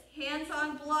 fingertips, hands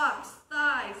on blocks,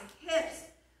 thighs, hips,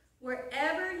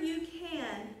 wherever you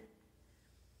can,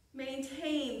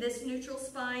 maintain this neutral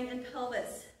spine and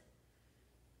pelvis.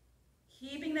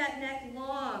 Keeping that neck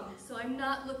long, so I'm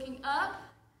not looking up,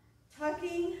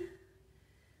 tucking,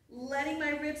 letting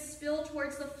my ribs spill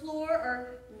towards the floor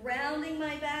or rounding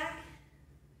my back.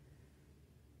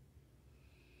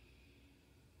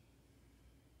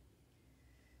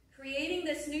 Creating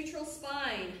this neutral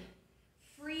spine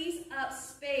frees up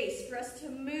space for us to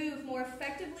move more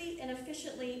effectively and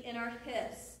efficiently in our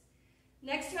hips.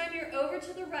 Next time you're over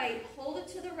to the right, hold it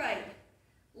to the right.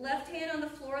 Left hand on the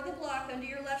floor of the block under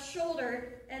your left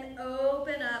shoulder and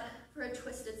open up for a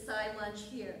twisted side lunge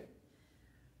here.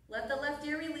 Let the left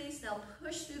ear release. Now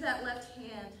push through that left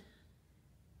hand.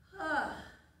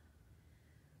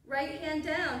 Right hand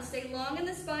down. Stay long in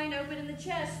the spine, open in the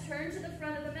chest. Turn to the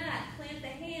front of the mat. Plant the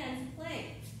hands, plank.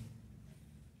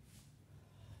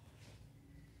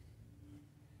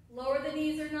 Lower the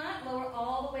knees or not, lower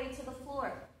all the way to the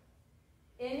floor.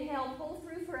 Inhale, pull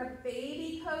through for a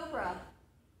baby cobra.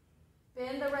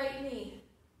 Bend the right knee.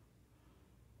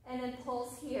 And then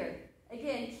pulse here.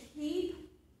 Again, keep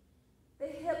the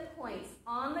hip points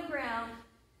on the ground.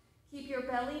 Keep your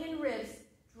belly and ribs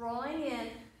drawing in.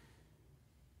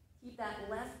 Keep that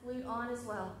left glute on as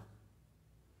well.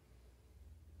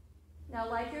 Now,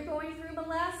 like you're going through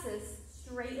molasses,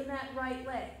 straighten that right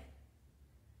leg.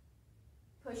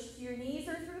 Push to your knees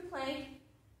or through plank,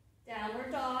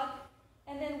 downward dog,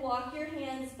 and then walk your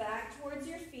hands back towards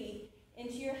your feet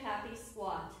into your happy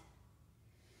squat.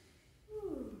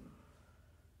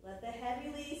 Let the head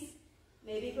release.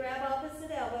 Maybe grab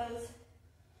opposite elbows.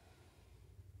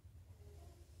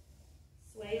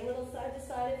 Sway a little side to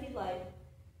side if you'd like.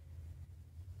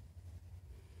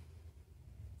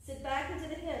 Sit back into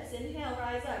the hips. Inhale,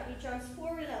 rise up. Reach arms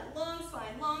forward and up. Long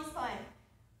spine, long spine.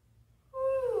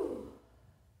 Woo.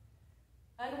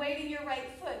 Unweighting your right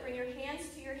foot. Bring your hands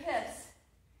to your hips.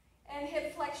 And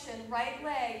hip flexion. Right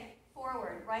leg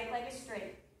forward. Right leg is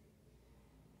straight.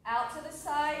 Out to the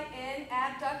side in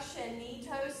abduction. Knee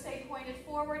toes stay pointed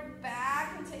forward.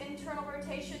 Back into internal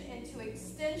rotation, into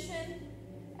extension.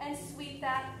 And sweep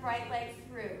that right leg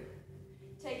through.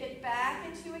 Take it back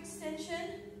into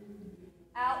extension.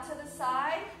 Out to the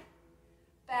side,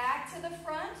 back to the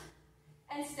front,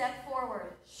 and step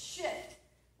forward. Shift,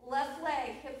 left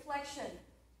leg, hip flexion,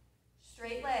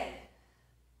 straight leg.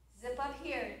 Zip up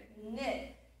here,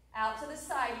 knit, out to the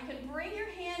side. You can bring your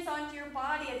hands onto your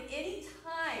body at any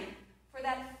time for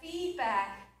that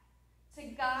feedback to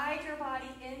guide your body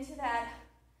into that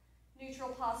neutral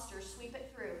posture. Sweep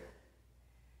it through.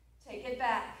 Take it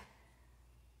back,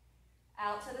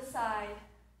 out to the side,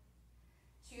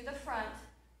 to the front,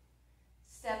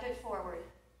 step it forward.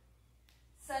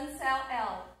 Sun Sal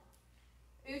L.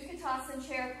 Utkatasana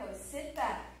chair pose. Sit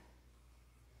back.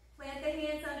 Plant the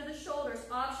hands under the shoulders.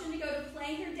 Option to go to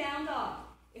plank or down dog.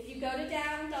 If you go to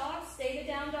down dog, stay to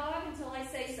down dog until I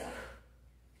say so.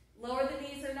 Lower the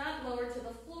knees or not, lower to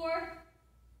the floor.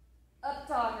 Up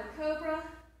dog or cobra.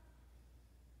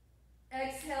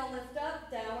 Exhale, lift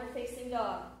up, downward facing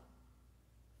dog.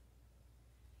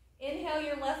 Inhale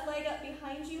your left leg up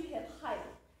behind you, hip height.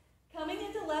 Coming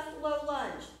into left low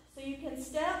lunge. So you can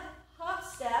step,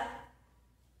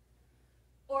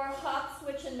 or hop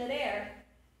switch in midair.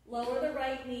 Lower the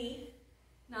right knee,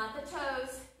 not the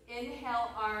toes. Inhale,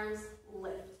 arms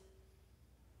lift.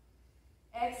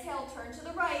 Exhale, turn to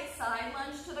the right, side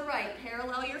lunge to the right.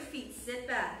 Parallel your feet, sit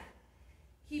back.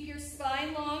 Keep your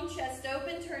spine long, chest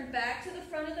open, turn back to the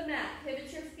front of the mat.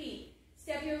 Pivot your feet.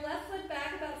 Step your left foot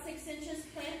back about 6 inches.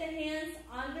 Plant the hands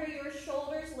under your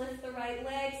shoulders. Lift the right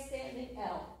leg, standing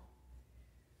L.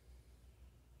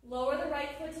 Lower the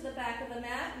right foot to the back of the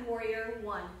mat, warrior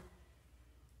one.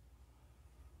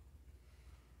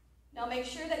 Now make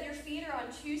sure that your feet are on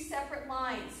 2 separate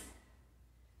lines.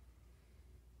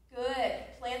 Good.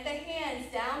 Plant the hands,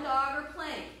 down dog or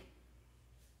plank.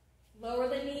 Lower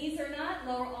the knees or not,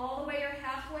 lower all the way or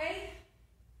halfway.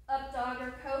 Up dog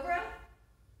or cobra.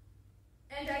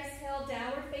 And exhale,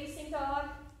 downward facing dog.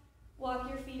 Walk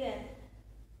your feet in.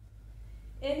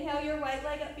 Inhale your right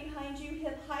leg up behind you,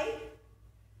 hip height.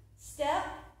 Step,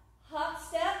 hop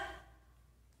step,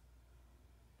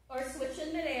 or switch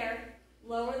in midair.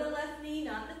 Lower the left knee,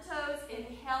 not the toes.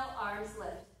 Inhale, arms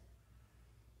lift.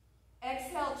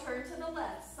 Exhale, turn to the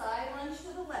left. Side lunge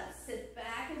to the left. Sit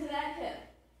back into that hip.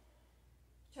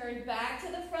 Turn back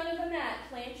to the front of the mat.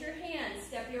 Plant your hands.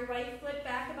 Step your right foot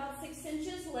back about 6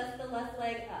 inches. Lift the left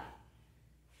leg up.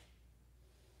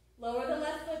 Lower the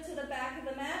left foot to the back of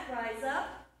the mat. Rise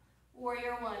up.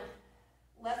 Warrior one.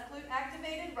 Left glute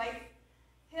activated. Right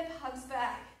hip hugs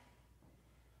back.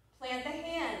 Plant the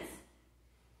hands.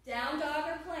 Down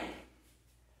dog or plank.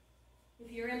 If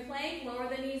you're in plank,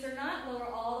 lower the knees or not. Lower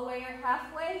all the way or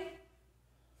halfway.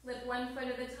 Flip one foot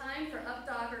at a time for up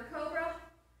dog or cobra.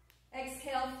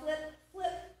 Exhale, flip,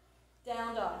 flip,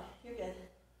 down dog. You're good.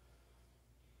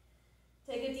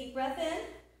 Take a deep breath in.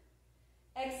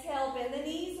 Exhale, bend the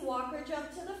knees, walk or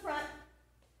jump to the front.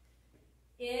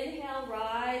 Inhale,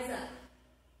 rise up.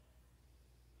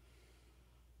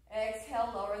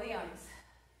 Exhale, lower the arms.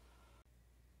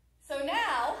 So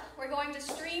now, we're going to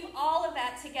stream all of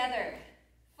that together.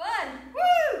 Fun!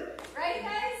 Woo! Right,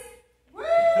 guys?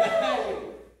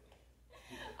 Woo!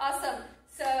 Awesome.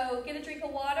 So get a drink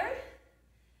of water,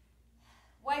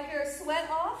 wipe your sweat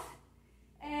off,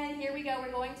 and here we go.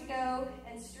 We're going to go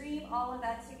and stream all of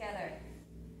that together.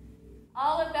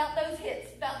 All about those hips,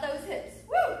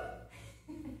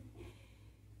 Woo!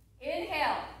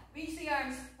 Inhale, reach the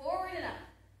arms forward and up.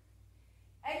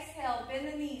 Exhale, bend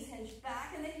the knees, hinge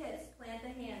back in the hips, plant the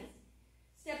hands.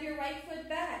 Step your right foot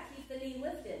back, keep the knee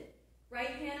lifted. Right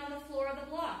hand on the floor of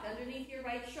the block, underneath your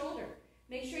right shoulder.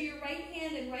 Make sure your right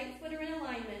hand and right foot are in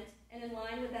alignment and in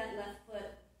line with that left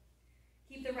foot.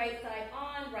 Keep the right thigh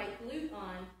on, right glute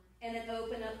on, and then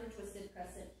open up for twisted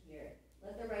crescent here.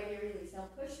 Let the right ear release. Now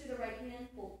push through the right hand,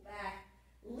 pull back.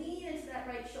 Lean into that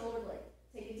right shoulder blade.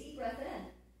 Take a deep breath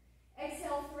in.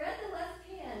 Exhale, thread the left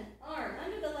hand, arm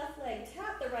under the left leg.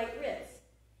 Tap the right wrist.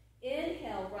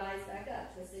 Inhale, rise back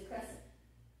up, twisted crescent.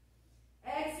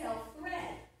 Exhale,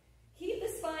 thread. Keep the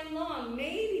spine long.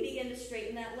 Maybe begin to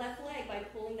straighten that left leg by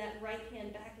pulling that right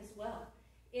hand back as well.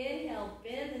 Inhale,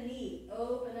 bend the knee,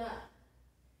 open up.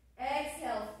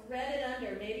 Exhale, thread it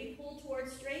under. Maybe pull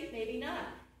towards straight, maybe not.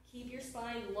 Keep your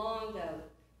spine long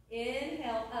though.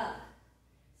 Inhale, up.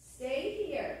 Stay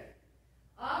here.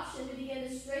 Option to begin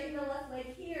to straighten the left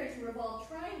leg here to revolve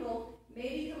triangle.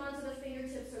 Maybe come onto the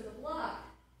fingertips or the block.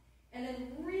 And then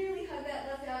really hug that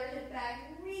left outer hip back.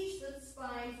 Reach the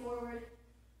spine forward.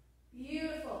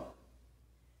 Beautiful.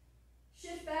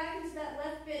 Shift back into that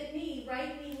left bent knee.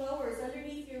 Right knee lowers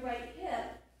underneath your right hip.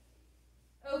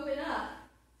 Open up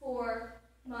for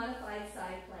modified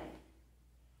side plank.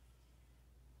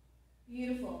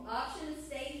 Beautiful. Option to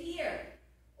stay here.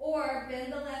 Or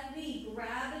bend the left knee.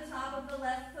 Grab the top of the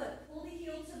left foot. Pull the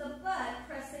heel to the butt.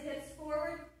 Press the hips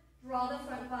forward. Draw the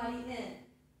front body in.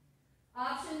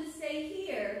 Option to stay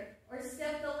here. Or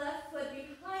step the left foot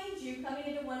behind you, coming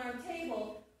into one-arm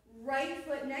table. Right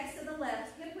foot next to the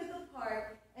left, hip width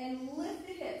apart, and lift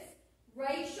the hips.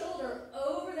 Right shoulder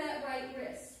over that right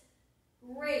wrist.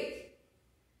 Great.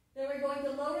 Then we're going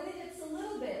to lower the hips a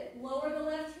little bit. Lower the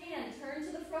left hand, turn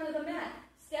to the front of the mat.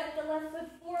 Step the left foot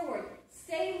forward.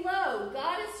 Stay low,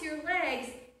 goddess your legs,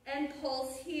 and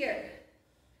pulse here.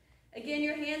 Again,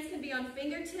 your hands can be on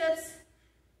fingertips.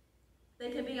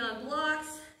 They can be on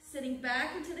blocks, sitting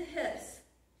back into the hips.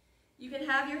 You can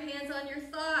have your hands on your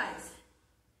thighs.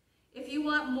 If you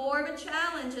want more of a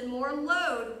challenge and more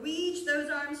load, reach those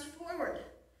arms forward.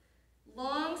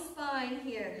 Long spine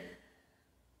here.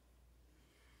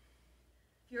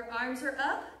 If your arms are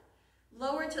up,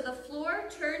 lower to the floor,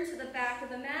 turn to the back of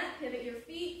the mat, pivot your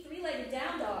feet, three-legged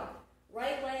down dog.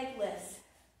 Right leg lifts.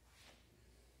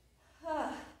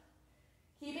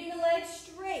 Keeping the legs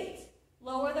straight.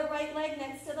 Lower the right leg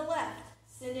next to the left.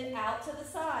 Send it out to the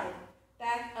side.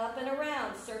 Back up and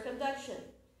around, circumduction.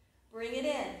 Bring it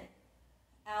in.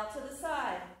 Out to the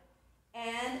side.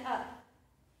 And up.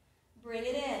 Bring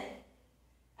it in.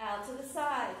 Out to the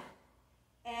side.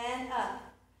 And up.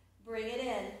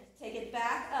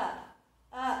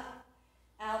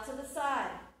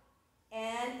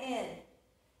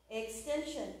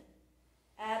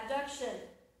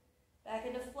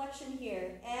 flexion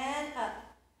here. And up.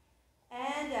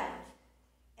 And out.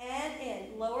 And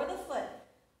in. Lower the foot.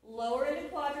 Lower into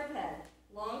quadruped.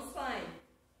 Long spine.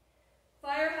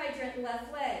 Fire hydrant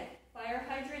left leg. Fire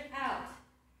hydrant out.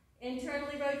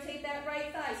 Internally rotate that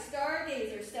right thigh.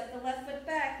 Stargazer. Step the left foot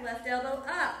back. Left elbow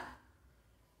up.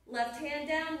 Left hand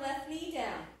down. Left knee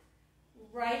down.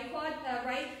 Right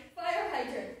fire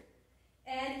hydrant.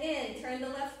 And in. Turn the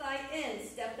left thigh in.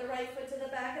 Step the right foot to the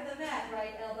back of the mat.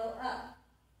 Right elbow up.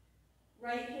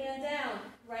 Right hand down.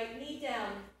 Right knee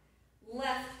down.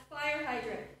 Left fire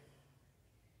hydrant.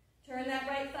 Turn that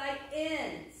right thigh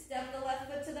in. Step the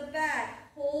left foot to the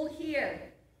back. Hold here.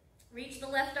 Reach the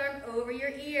left arm over your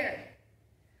ear.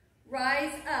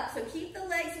 Rise up. So keep the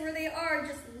legs where they are.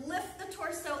 Just lift the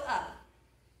torso up.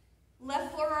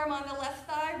 Left forearm on the left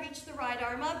thigh. Reach the right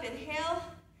arm up. Inhale.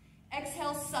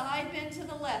 Exhale, side bend to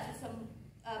the left. It's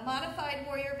a modified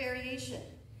warrior variation.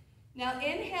 Now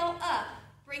inhale up.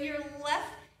 Bring your left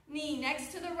knee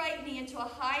next to the right knee into a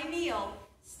high kneel.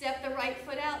 Step the right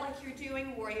foot out like you're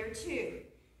doing warrior two.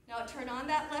 Now turn on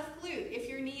that left glute. If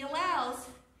your knee allows,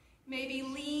 maybe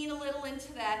lean a little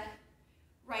into that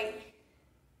right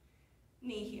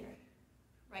knee here,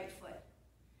 right foot.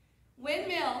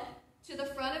 Windmill to the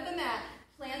front of the mat.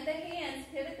 Plant the hands,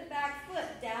 pivot the back foot,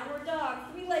 downward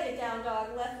dog, three-legged down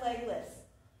dog, left leg lifts.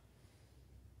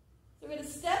 So we're going to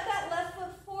step that left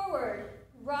foot forward,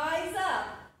 rise up,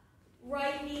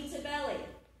 right knee to belly.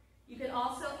 You can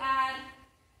also add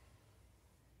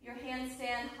your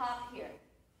handstand hop here.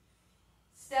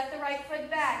 Step the right foot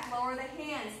back, lower the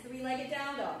hands, three-legged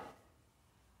down dog.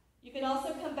 You can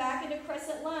also come back into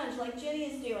crescent lunge like Jenny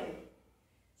is doing.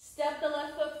 Step the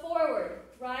left foot forward,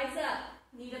 rise up.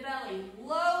 Knee to belly.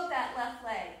 Load that left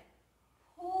leg.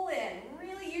 Pull in.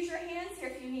 Really use your hands here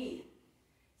if you need.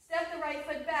 Step the right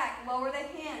foot back. Lower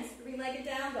the hands. Three-legged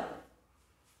down dog.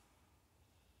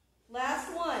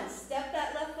 Last one. Step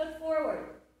that left foot forward.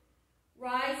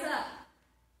 Rise up.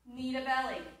 Knee to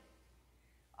belly.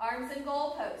 Arms in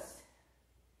goal post.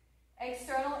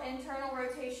 External, internal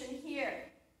rotation here.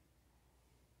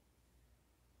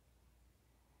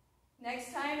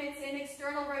 Next time it's in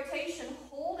external rotation,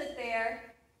 hold it there.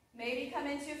 Maybe come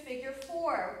into figure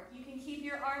four. You can keep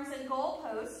your arms in goal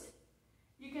post.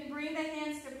 You can bring the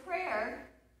hands to prayer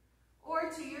or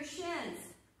to your shins.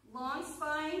 Long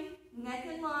spine, neck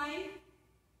in line.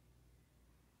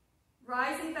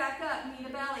 Rising back up, knee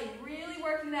to belly. Really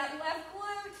working that left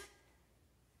glute.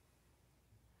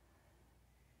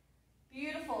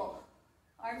 Beautiful.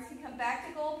 Arms can come back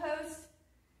to goal post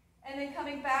and then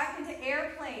coming back into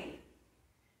airplane.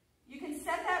 You can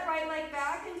set that right leg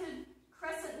back into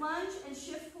crescent lunge and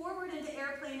shift forward into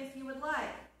airplane if you would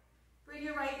like. Bring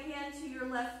your right hand to your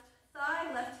left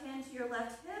thigh, left hand to your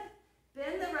left hip.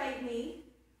 Bend the right knee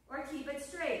or keep it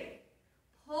straight.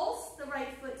 Pulse the right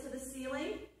foot to the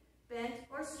ceiling, bent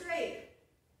or straight.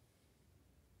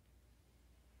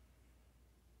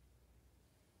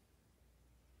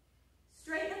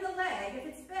 Straighten the leg. If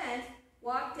it's bent,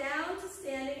 walk down to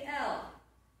standing L.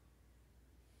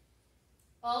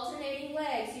 Alternating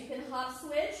legs, you can hop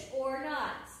switch or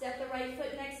not. Step the right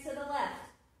foot next to the left.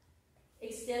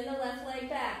 Extend the left leg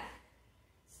back.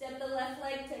 Step the left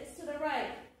leg next to the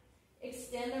right.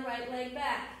 Extend the right leg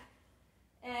back.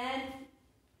 And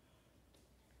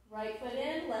right foot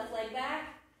in, left leg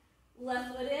back.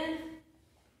 Left foot in,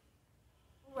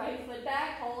 right foot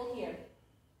back, hold here.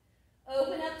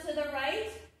 Open up to the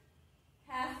right,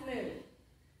 half moon.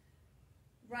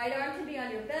 Right arm can be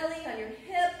on your belly, on your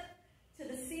hip, to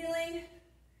the ceiling.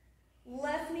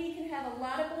 Left knee can have a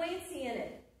lot of buoyancy in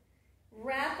it.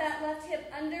 Wrap that left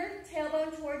hip under,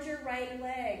 tailbone towards your right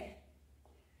leg.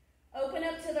 Open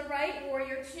up to the right,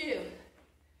 warrior two.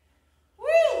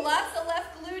 Woo, lots of left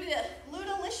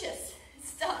glutealicious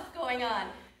stuff going on.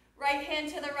 Right hand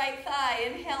to the right thigh,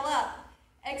 inhale up.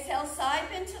 Exhale, side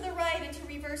bend to the right into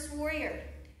reverse warrior.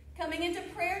 Coming into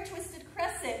prayer, twisted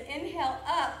crescent, inhale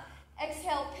up.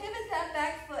 Exhale, pivot that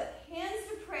back foot, hands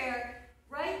to prayer,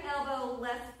 right elbow,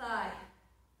 left thigh.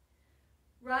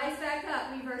 Rise back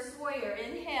up, reverse warrior,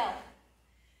 inhale.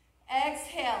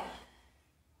 Exhale.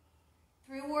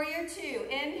 Through warrior two,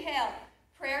 inhale.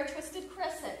 Prayer, twisted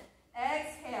crescent,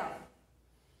 exhale.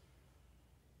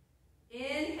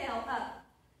 Inhale, up.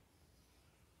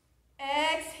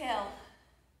 Exhale.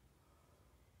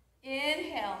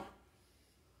 Inhale.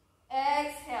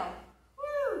 Exhale.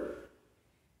 Woo!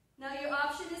 Now your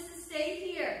option is to stay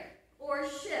here or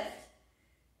shift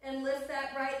and lift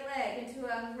that right leg into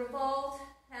a revolved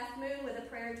half moon with a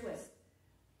prayer twist.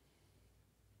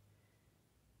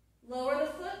 Lower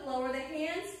the foot, lower the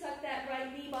hands, tuck that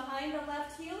right knee behind the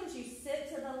left heel as you sit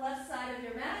to the left side of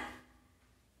your mat.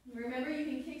 Remember, you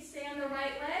can kickstand the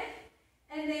right leg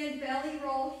and then belly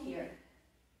roll here.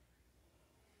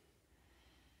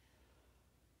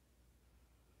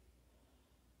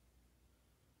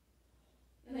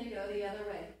 And then go the other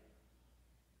way.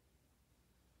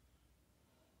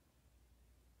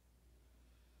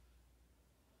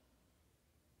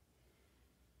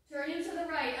 Turning to the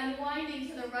right, unwinding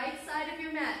to the right side of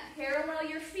your mat. Parallel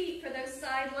your feet for those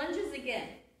side lunges again.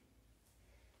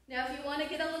 Now if you want to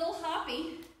get a little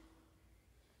hoppy,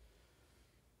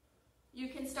 you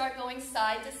can start going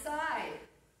side to side.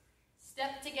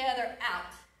 Step together,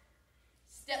 out.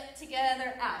 Step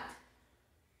together, out.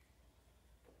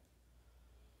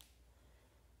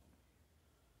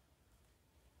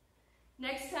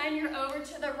 Next time you're over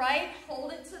to the right,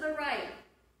 hold it to the right.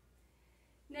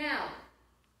 Now,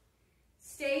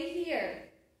 stay here.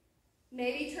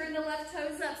 Maybe turn the left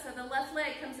toes up so the left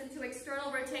leg comes into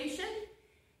external rotation,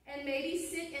 and maybe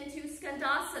sit into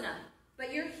Skandasana.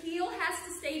 But your heel has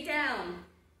to stay down.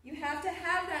 You have to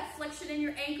have that flexion in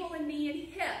your ankle and knee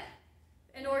and hip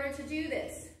in order to do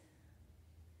this.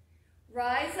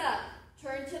 Rise up,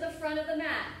 turn to the front of the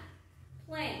mat,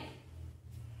 plank.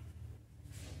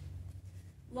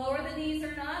 Lower the knees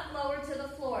or not, lower to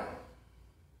the floor.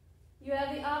 You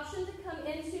have the option to come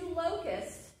into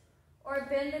locust or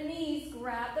bend the knees,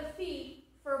 grab the feet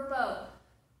for both.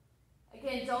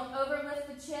 Again, don't overlift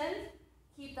the chin.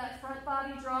 Keep that front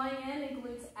body drawing in and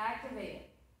glutes activated.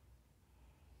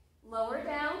 Lower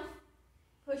down,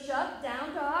 push up,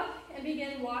 down dog, and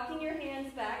begin walking your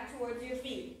hands back towards your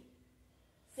feet.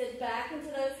 Sit back into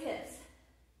those hips.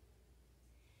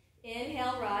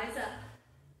 Inhale, rise up.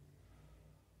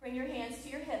 Bring your hands to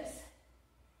your hips.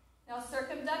 Now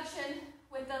circumduction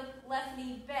with the left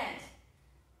knee bent.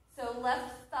 So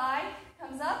left thigh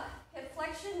comes up, hip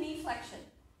flexion, knee flexion.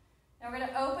 Now we're going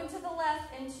to open to the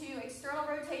left into external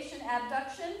rotation,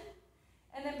 abduction,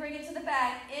 and then bring it to the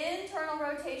back, internal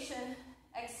rotation,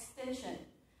 extension.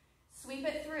 Sweep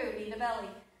it through, knee to belly.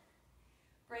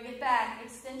 Bring it back,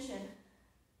 extension.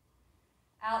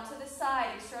 Out to the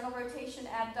side, external rotation,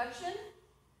 abduction.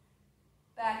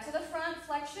 Back to the front,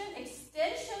 flexion,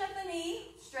 extension of the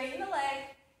knee, straighten the leg,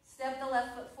 step the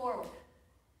left foot forward.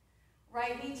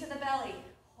 Right knee to the belly,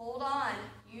 hold on,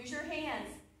 use your hands.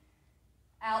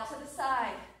 Out to the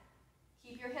side,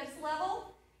 keep your hips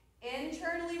level,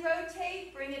 internally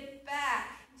rotate, bring it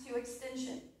back to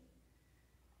extension.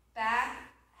 Back,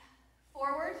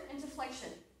 forward into flexion.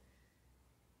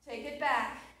 Take it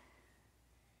back.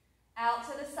 Out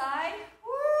to the side,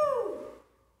 woo!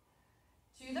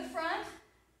 To the front,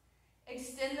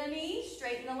 extend the knee,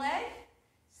 straighten the leg,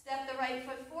 step the right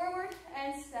foot forward,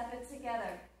 and step it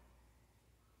together.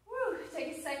 Woo!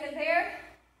 Take a second there,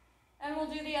 and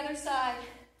we'll do the other side.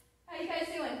 How you guys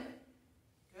doing?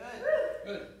 Good.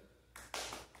 Woo! Good.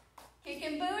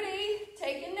 Kicking booty,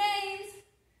 taking names.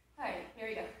 All right, here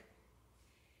we go.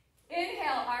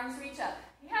 Inhale, arms reach up.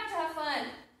 You have to have fun.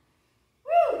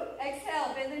 Woo!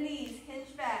 Exhale, bend the knees,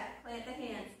 hinge back, plant the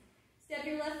hands. Step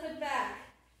your left foot back.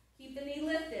 Keep the knee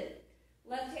lifted.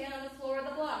 Left hand on the floor of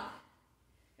the block.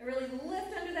 And really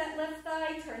lift under that left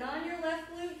thigh. Turn on your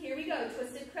left glute. Here we go.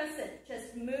 Twisted crescent.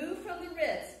 Just move from the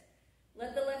ribs.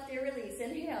 Let the left ear release.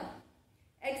 Inhale.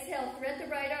 Exhale. Thread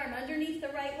the right arm underneath the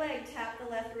right leg. Tap the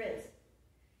left ribs.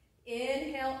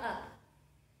 Inhale up.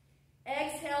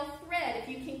 Exhale, thread. If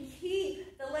you can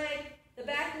keep the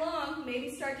back long,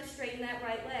 maybe start to straighten that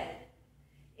right leg.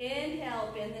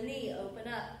 Inhale, bend the knee, open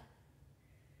up.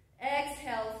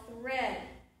 Exhale, thread.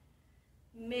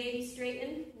 Maybe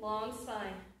straighten, long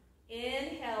spine.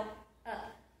 Inhale,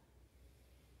 up.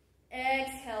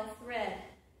 Exhale, thread.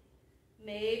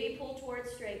 Maybe pull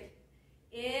towards straight.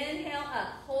 Inhale, up.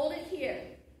 Hold it here.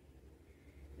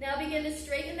 Now begin to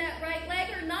straighten that right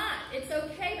leg or not. It's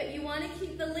okay, but you want to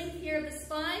keep the length here of the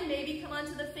spine. Maybe come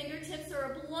onto the fingertips or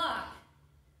a block.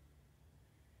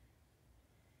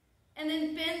 And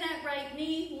then bend that right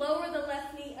knee, lower the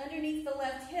left knee underneath the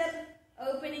left hip,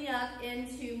 opening up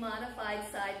into modified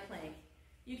side plank.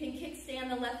 You can kickstand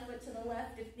the left foot to the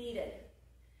left if needed.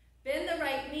 Bend the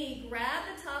right knee, grab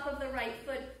the top of the right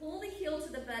foot, pull the heel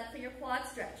to the butt for your quad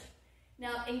stretch.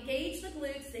 Now engage the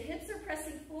glutes, the hips are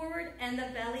pressing forward and the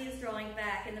belly is drawing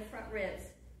back in the front ribs.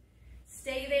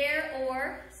 Stay there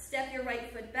or step your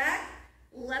right foot back,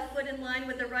 left foot in line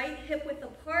with the right, hip width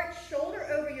apart, shoulder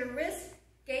over your wrist,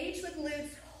 gauge the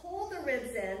glutes, hold the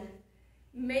ribs in,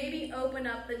 maybe open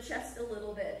up the chest a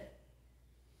little bit.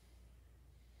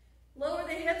 Lower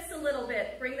the hips a little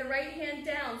bit, bring the right hand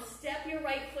down, step your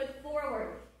right foot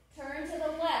forward, turn to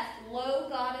the left, low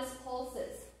goddess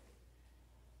pulses.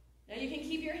 Now you can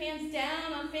keep your hands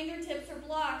down on fingertips or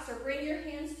blocks or bring your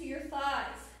hands to your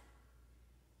thighs.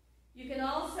 You can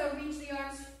also reach the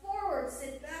arms forward,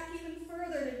 sit back even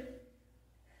further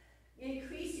to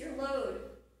increase your load.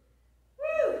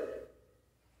 Woo!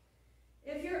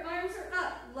 If your arms are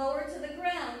up, lower to the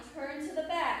ground, turn to the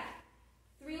back.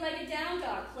 Three-legged down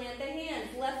dog, plant the hands,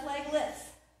 left leg lifts.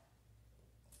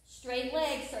 Straight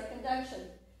leg, circumduction.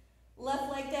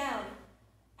 Left leg down,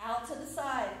 out to the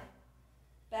side.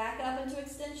 Back up into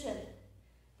extension.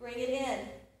 Bring it in,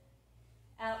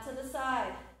 out to the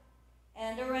side,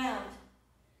 and around.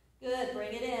 Good,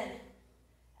 bring it in,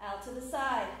 out to the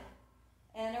side,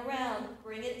 and around.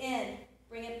 Bring it in,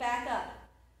 bring it back up,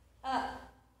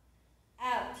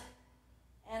 out,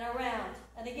 and around.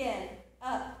 And again,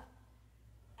 up,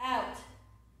 out,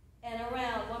 and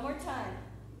around. One more time,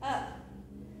 up,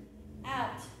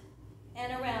 out,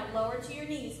 and around. Lower to your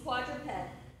knees, quadruped.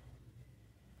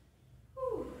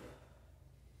 Whew.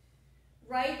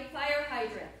 Right fire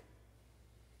hydrant.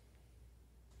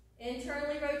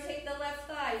 Internally rotate the left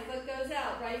thigh, foot goes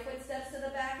out, right foot steps to the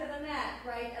back of the mat,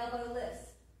 right elbow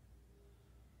lifts.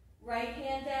 Right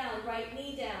hand down, right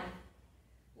knee down.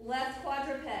 Left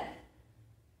quadruped.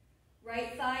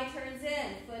 Right thigh turns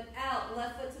in, foot out,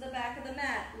 left foot to the back of the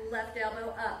mat, left elbow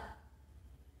up.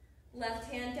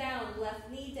 Left hand down,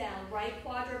 left knee down, right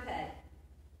quadruped.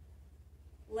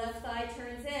 Left thigh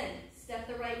turns in, step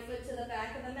the right foot to the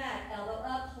back of the mat, elbow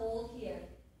up, hold here.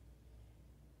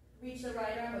 Reach the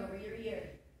right arm over your ear.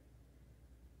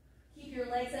 Keep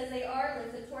your legs as they are,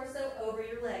 lift the torso over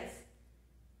your legs.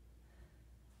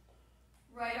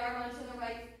 Right arm onto the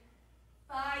right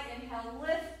thigh, inhale,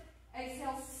 lift.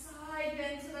 Exhale, side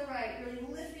bend to the right, really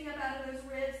lifting up out of those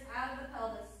ribs, out of the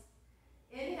pelvis.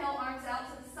 Inhale, arms out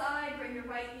to the side, bring your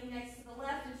right knee next to the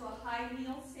left into a high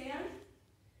kneel stand.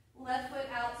 Left foot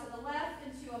out to the left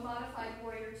into a modified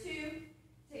warrior two.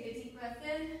 Take a deep breath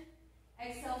in.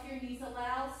 Exhale, if your knees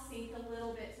allow, sink a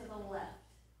little bit to the left.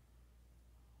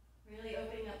 Really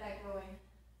opening up that groin.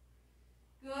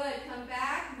 Good, come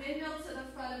back, windmill to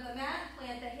the front of the mat,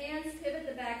 plant the hands, pivot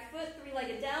the back foot,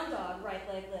 three-legged down dog, right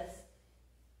leg lifts.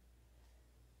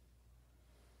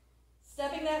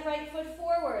 Stepping that right foot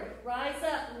forward, rise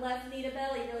up, left knee to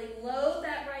belly, really load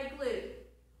that right glute.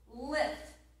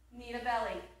 Lift, knee to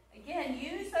belly. Again,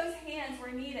 use those hands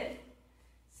where needed.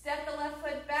 Step the left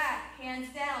foot back, hands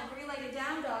down, three-legged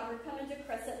down dog, we're coming to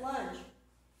crescent lunge.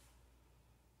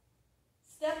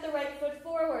 Step the right foot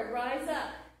forward, rise up,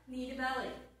 knee to belly.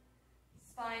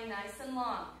 Spine nice and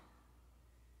long.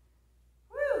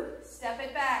 Woo! Step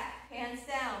it back, hands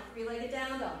down, three-legged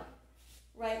down dog.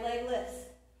 Right leg lifts.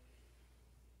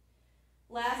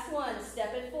 Last one,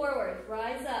 step it forward,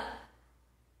 rise up,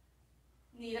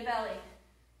 knee to belly.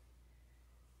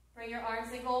 Bring your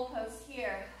arms in goalpost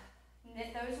here.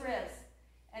 Knit those ribs.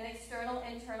 And external,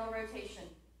 internal rotation.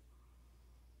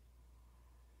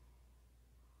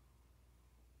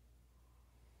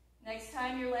 Next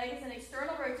time your leg is in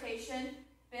external rotation,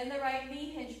 bend the right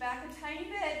knee, hinge back a tiny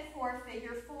bit for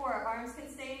figure four. Arms can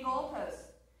stay in goalpost.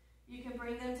 You can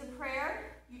bring them to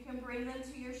prayer. You can bring them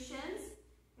to your shins.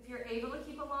 If you're able to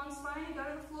keep a long spine and go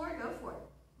to the floor, go for it,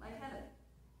 like heaven.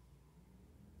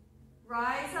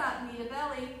 Rise up, knee to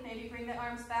belly. Maybe bring the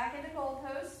arms back into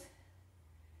goalpost.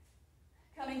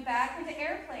 Coming back into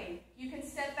airplane. You can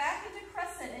step back into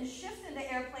crescent and shift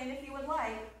into airplane if you would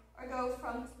like, or go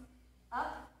from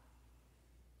up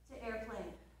to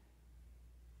airplane.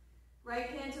 Right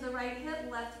hand to the right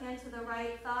hip, left hand to the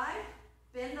right thigh.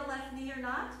 Bend the left knee or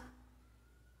not.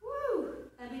 Woo!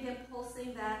 And begin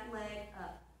pulsing that leg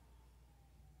up.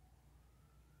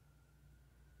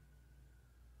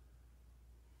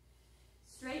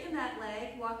 Straighten that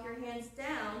leg, walk your hands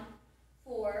down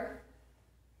for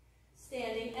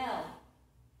standing L.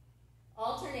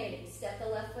 Alternating, step the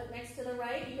left foot next to the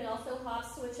right. You can also hop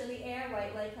switch in the air,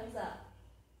 right leg comes up.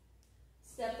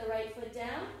 Step the right foot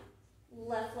down,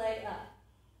 left leg up.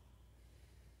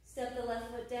 Step the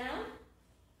left foot down,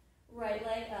 right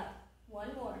leg up.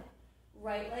 One more.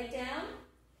 Right leg down,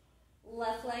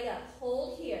 left leg up.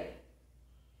 Hold here.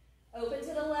 Open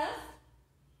to the left,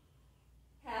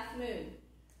 half moon.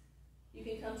 You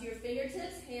can come to your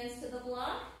fingertips, hands to the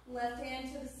block, left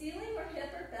hand to the ceiling or hip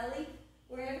or belly,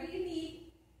 wherever you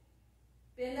need.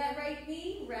 Bend that right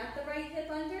knee, wrap the right hip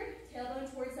under, tailbone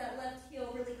towards that left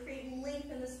heel, really create length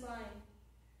in the spine.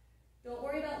 Don't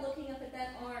worry about looking up at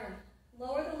that arm.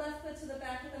 Lower the left foot to the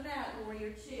back of the mat,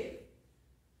 warrior two.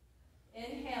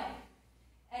 Inhale.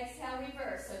 Exhale,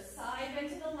 reverse. So side bend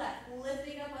to the left,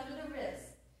 lifting up under the wrist.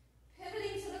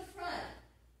 Pivoting to the front.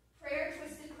 Prayer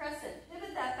twisted crescent.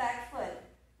 Pivot that back foot.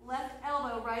 Left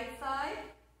elbow, right thigh,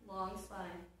 long spine.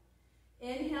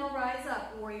 Inhale, rise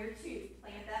up, warrior two.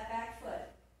 Plant that back foot.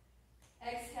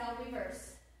 Exhale,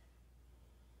 reverse.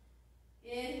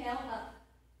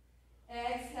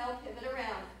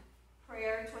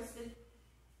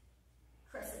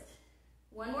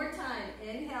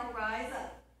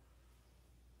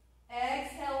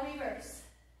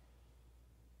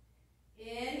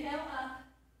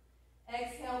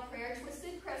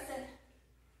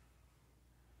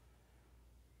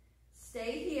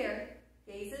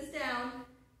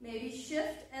 Maybe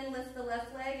shift and lift the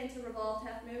left leg into revolved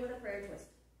half moon with a prayer twist.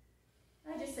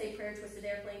 I just say prayer twisted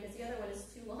airplane because the other one is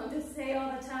too long to say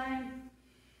all the time.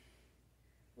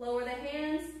 Lower the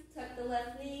hands, tuck the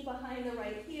left knee behind the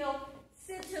right heel,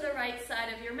 sit to the right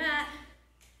side of your mat,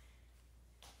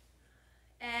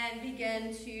 and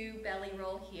begin to belly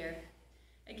roll here.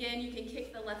 Again, you can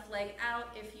kick the left leg out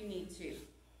if you need to.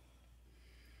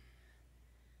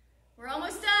 We're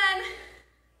almost done.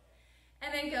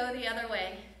 And then go the other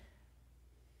way.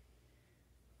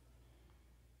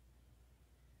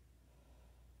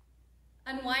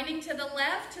 Unwinding to the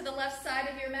left side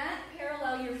of your mat,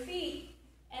 parallel your feet,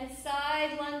 and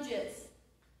side lunges.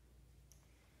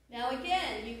 Now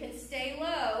again, you can stay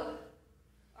low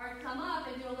or come up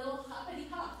and do a little hoppity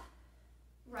hop.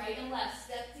 Right and left,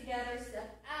 step together,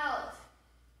 step out.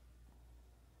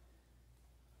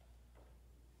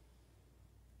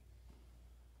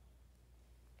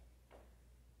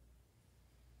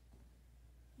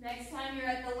 Next time you're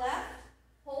at the left,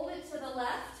 hold it to the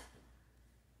left.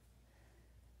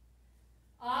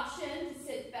 Option to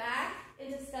sit back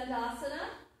into Skandasana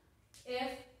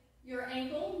if your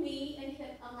ankle, knee, and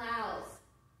hip allows.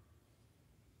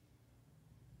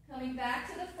 Coming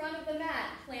back to the front of the mat,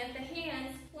 plant the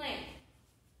hands, plank.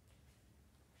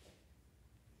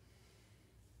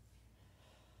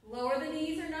 Lower the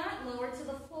knees or not, lower to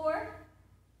the floor.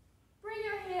 Bring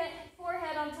your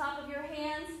forehead on top of your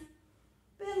hands.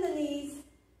 Bend the knees,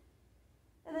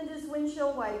 and then just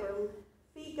windshield wiper.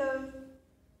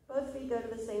 Both feet go to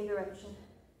the same direction.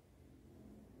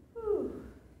 Whew.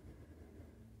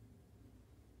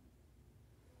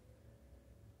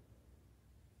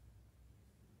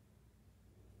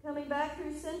 Coming back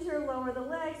through center, lower the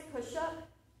legs, push up,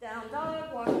 down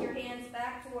dog, walk your hands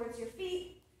back towards your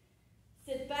feet.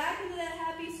 Sit back into that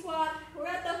happy squat. We're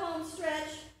at the home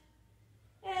stretch.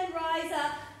 And rise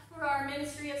up for our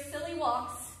Ministry of Silly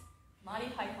Walks, Monty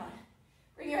Python.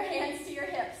 Bring your hands to your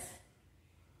hips.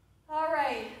 All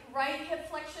right, right hip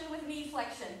flexion with knee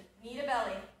flexion, knee to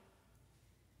belly.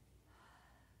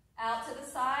 Out to the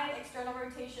side, external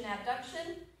rotation,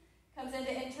 abduction. Comes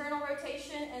into internal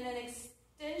rotation and then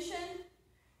extension.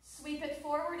 Sweep it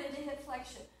forward into hip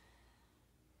flexion.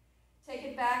 Take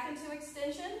it back into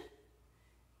extension.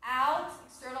 Out,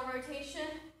 external rotation,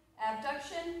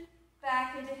 abduction.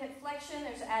 Back into hip flexion,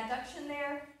 there's adduction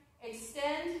there.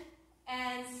 Extend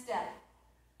and step.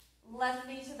 Left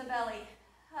knee to the belly.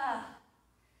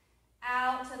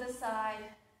 Out to the side.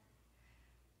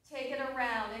 Take it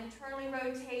around, internally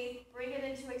rotate, bring it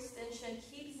into extension.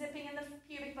 Keep zipping in the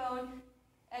pubic bone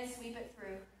and sweep it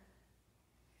through.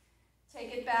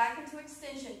 Take it back into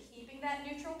extension, keeping that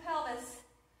neutral pelvis.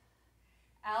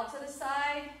 Out to the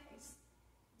side,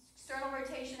 external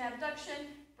rotation, abduction.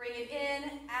 Bring it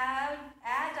in,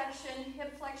 adduction,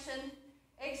 hip flexion,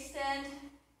 extend,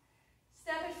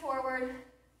 step it forward,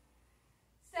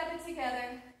 step it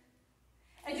together,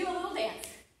 and do a little dance.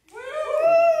 Woo!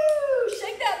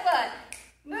 Shake that butt.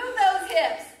 Move those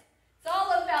hips. It's all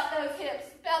about those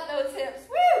hips,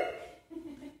 Woo!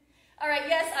 All right,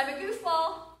 yes, I'm a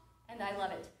goofball, and I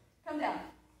love it. Come down.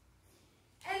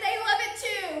 And they love it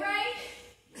too, right?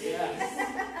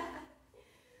 Yes.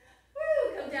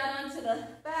 Come down onto the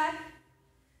back.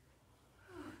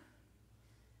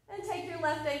 And take your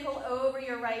left ankle over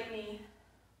your right knee.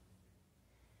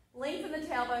 Lengthen the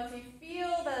tailbone so you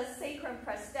feel the sacrum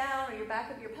press down or your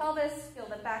back of your pelvis. Feel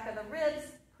the back of the ribs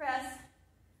press.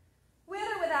 With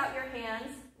or without your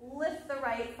hands, lift the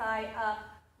right thigh up,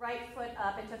 right foot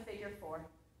up into figure 4.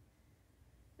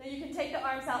 Now you can take the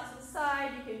arms out to the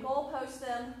side. You can goal post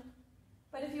them.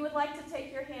 But if you would like to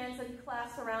take your hands and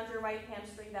clasp around your right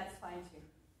hamstring, that's fine too.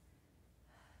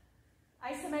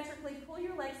 Isometrically pull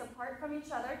your legs apart from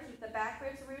each other. Keep the back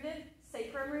ribs rooted,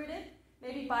 sacrum rooted.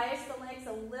 Maybe bias the legs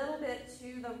a little bit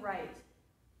to the right.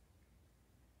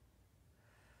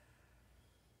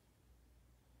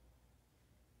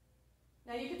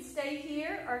 Now you can stay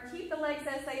here or keep the legs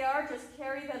as they are. Just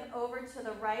carry them over to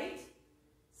the right.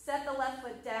 Set the left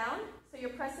foot down. So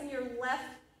you're pressing your left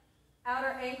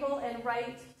outer ankle and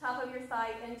right top of your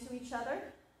thigh into each other.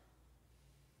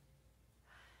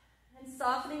 And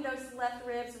softening those left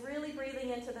ribs, really breathing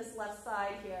into this left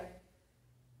side here.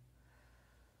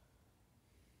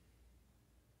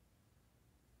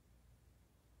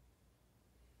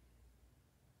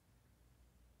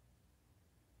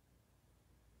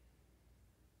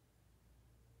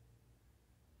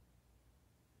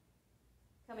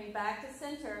 Coming back to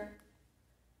center.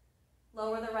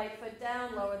 Lower the right foot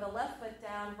down, lower the left foot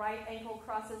down, right ankle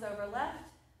crosses over left.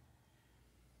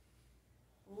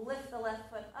 Lift the left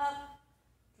foot up,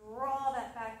 draw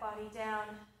that back body down,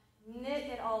 knit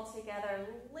it all all together.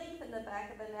 Lengthen the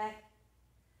back of the neck.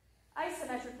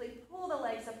 Isometrically pull the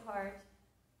legs apart.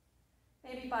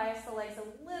 Maybe bias the legs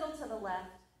a little to the left.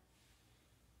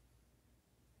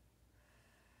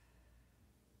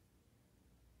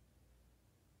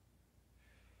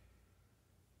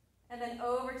 And then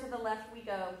over to the left we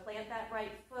go. Plant that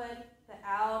right foot, the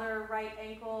outer right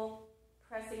ankle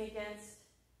pressing against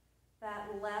that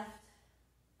left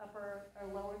upper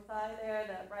or lower thigh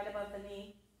there, right above the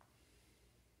knee.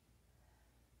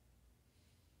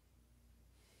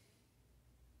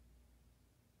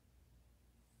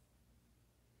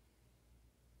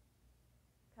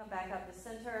 Come back up to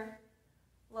center.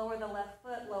 Lower the left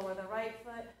foot, lower the right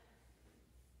foot.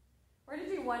 We're going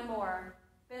to do one more.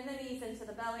 Bend the knees into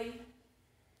the belly,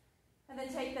 and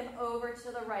then take them over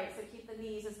to the right. So keep the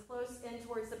knees as close in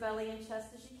towards the belly and chest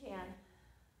as you can.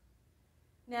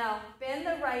 Now, bend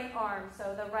the right arm.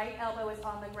 So the right elbow is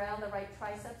on the ground, the right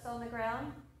triceps on the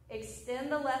ground.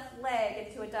 Extend the left leg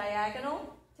into a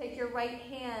diagonal. Take your right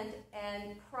hand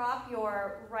and prop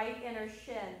your right inner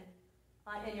shin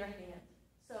in your hand.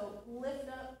 So lift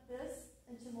up this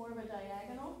into more of a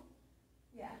diagonal.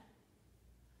 Yeah.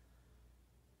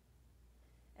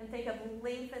 And think of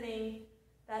lengthening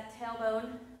that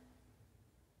tailbone,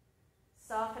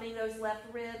 softening those left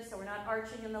ribs so we're not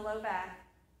arching in the low back.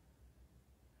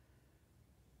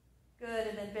 Good,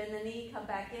 and then bend the knee, come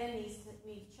back in, knees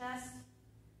to chest,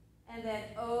 and then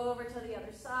over to the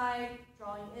other side,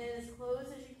 drawing in as close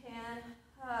as you can.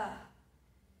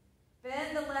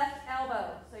 Bend the left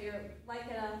elbow, so you're like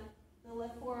the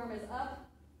left forearm is up.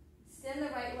 Extend the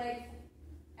right leg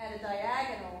at a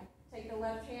diagonal. Take the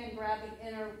left hand, grab the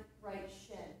inner right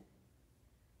shin.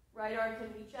 Right arm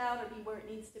can reach out or be where it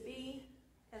needs to be.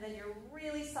 And then you're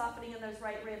really softening in those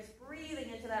right ribs, breathing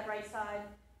into that right side,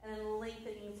 and then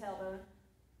lengthening the tailbone.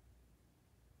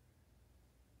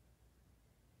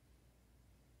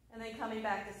 And then coming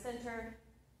back to center.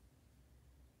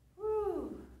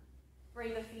 Woo.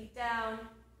 Bring the feet down.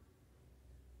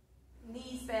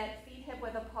 Knees bent, feet hip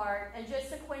width apart, and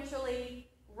just sequentially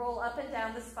roll up and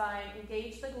down the spine,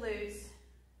 engage the glutes,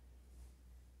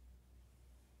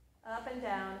 up and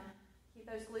down. Keep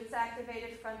those glutes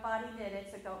activated, front body knitted,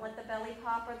 so don't let the belly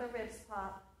pop or the ribs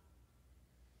pop.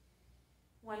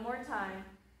 One more time.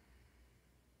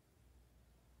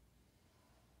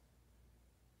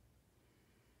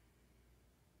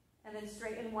 And then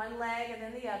straighten one leg and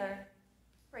then the other.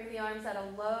 Bring the arms at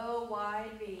a low,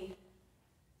 wide V.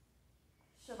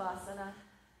 Shavasana.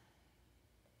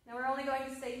 Now we're only going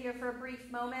to stay here for a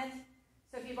brief moment,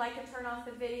 so if you'd like to turn off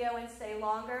the video and stay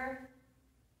longer,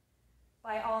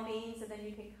 by all means, and then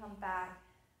you can come back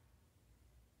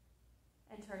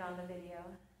and turn on the video.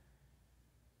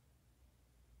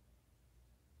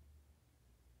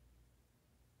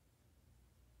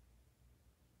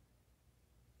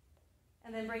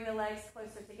 And then bring the legs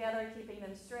closer together, keeping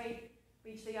them straight.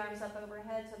 Reach the arms up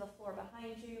overhead to the floor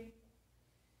behind you.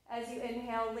 As you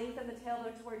inhale, lengthen the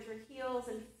tailbone towards your heels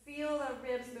and feel the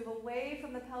ribs move away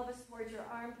from the pelvis towards your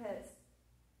armpits.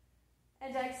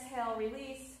 And exhale,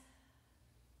 release.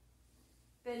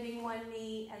 Bending one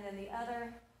knee and then the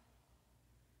other.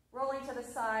 Rolling to the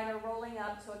side or rolling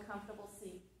up to a comfortable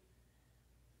seat.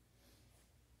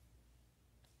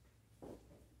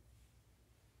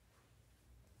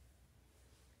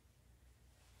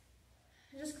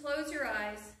 Just close your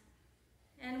eyes.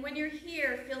 And when you're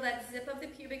here, feel that zip of the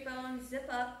pubic bone, zip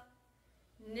up,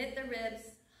 knit the ribs,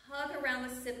 hug around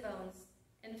the sit bones,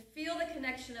 and feel the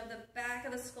connection of the back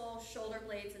of the skull, shoulder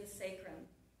blades, and sacrum.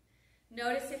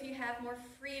 Notice if you have more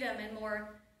freedom and more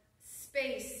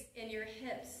space in your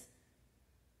hips.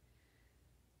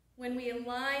 When we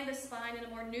align the spine in a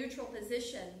more neutral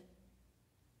position,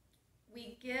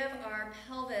 we give our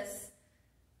pelvis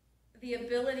the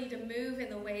ability to move in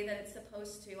the way that it's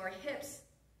supposed to, our hips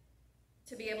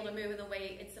to be able to move in the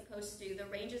way it's supposed to. The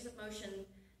ranges of motion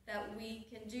that we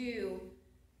can do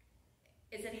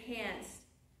is enhanced.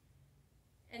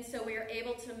 And so we are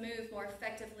able to move more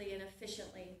effectively and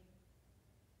efficiently.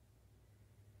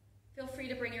 Feel free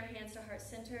to bring your hands to heart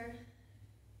center.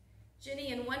 Ginny,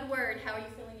 in one word, how are you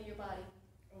feeling in your body?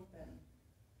 Open.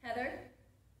 Heather?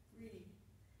 Free.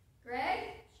 Greg?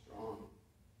 Strong.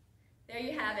 There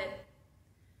you have it.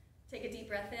 Take a deep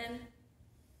breath in.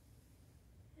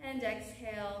 And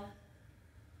exhale.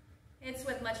 It's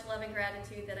with much love and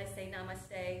gratitude that I say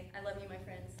namaste. I love you, my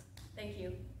friends. Thank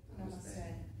you. Namaste.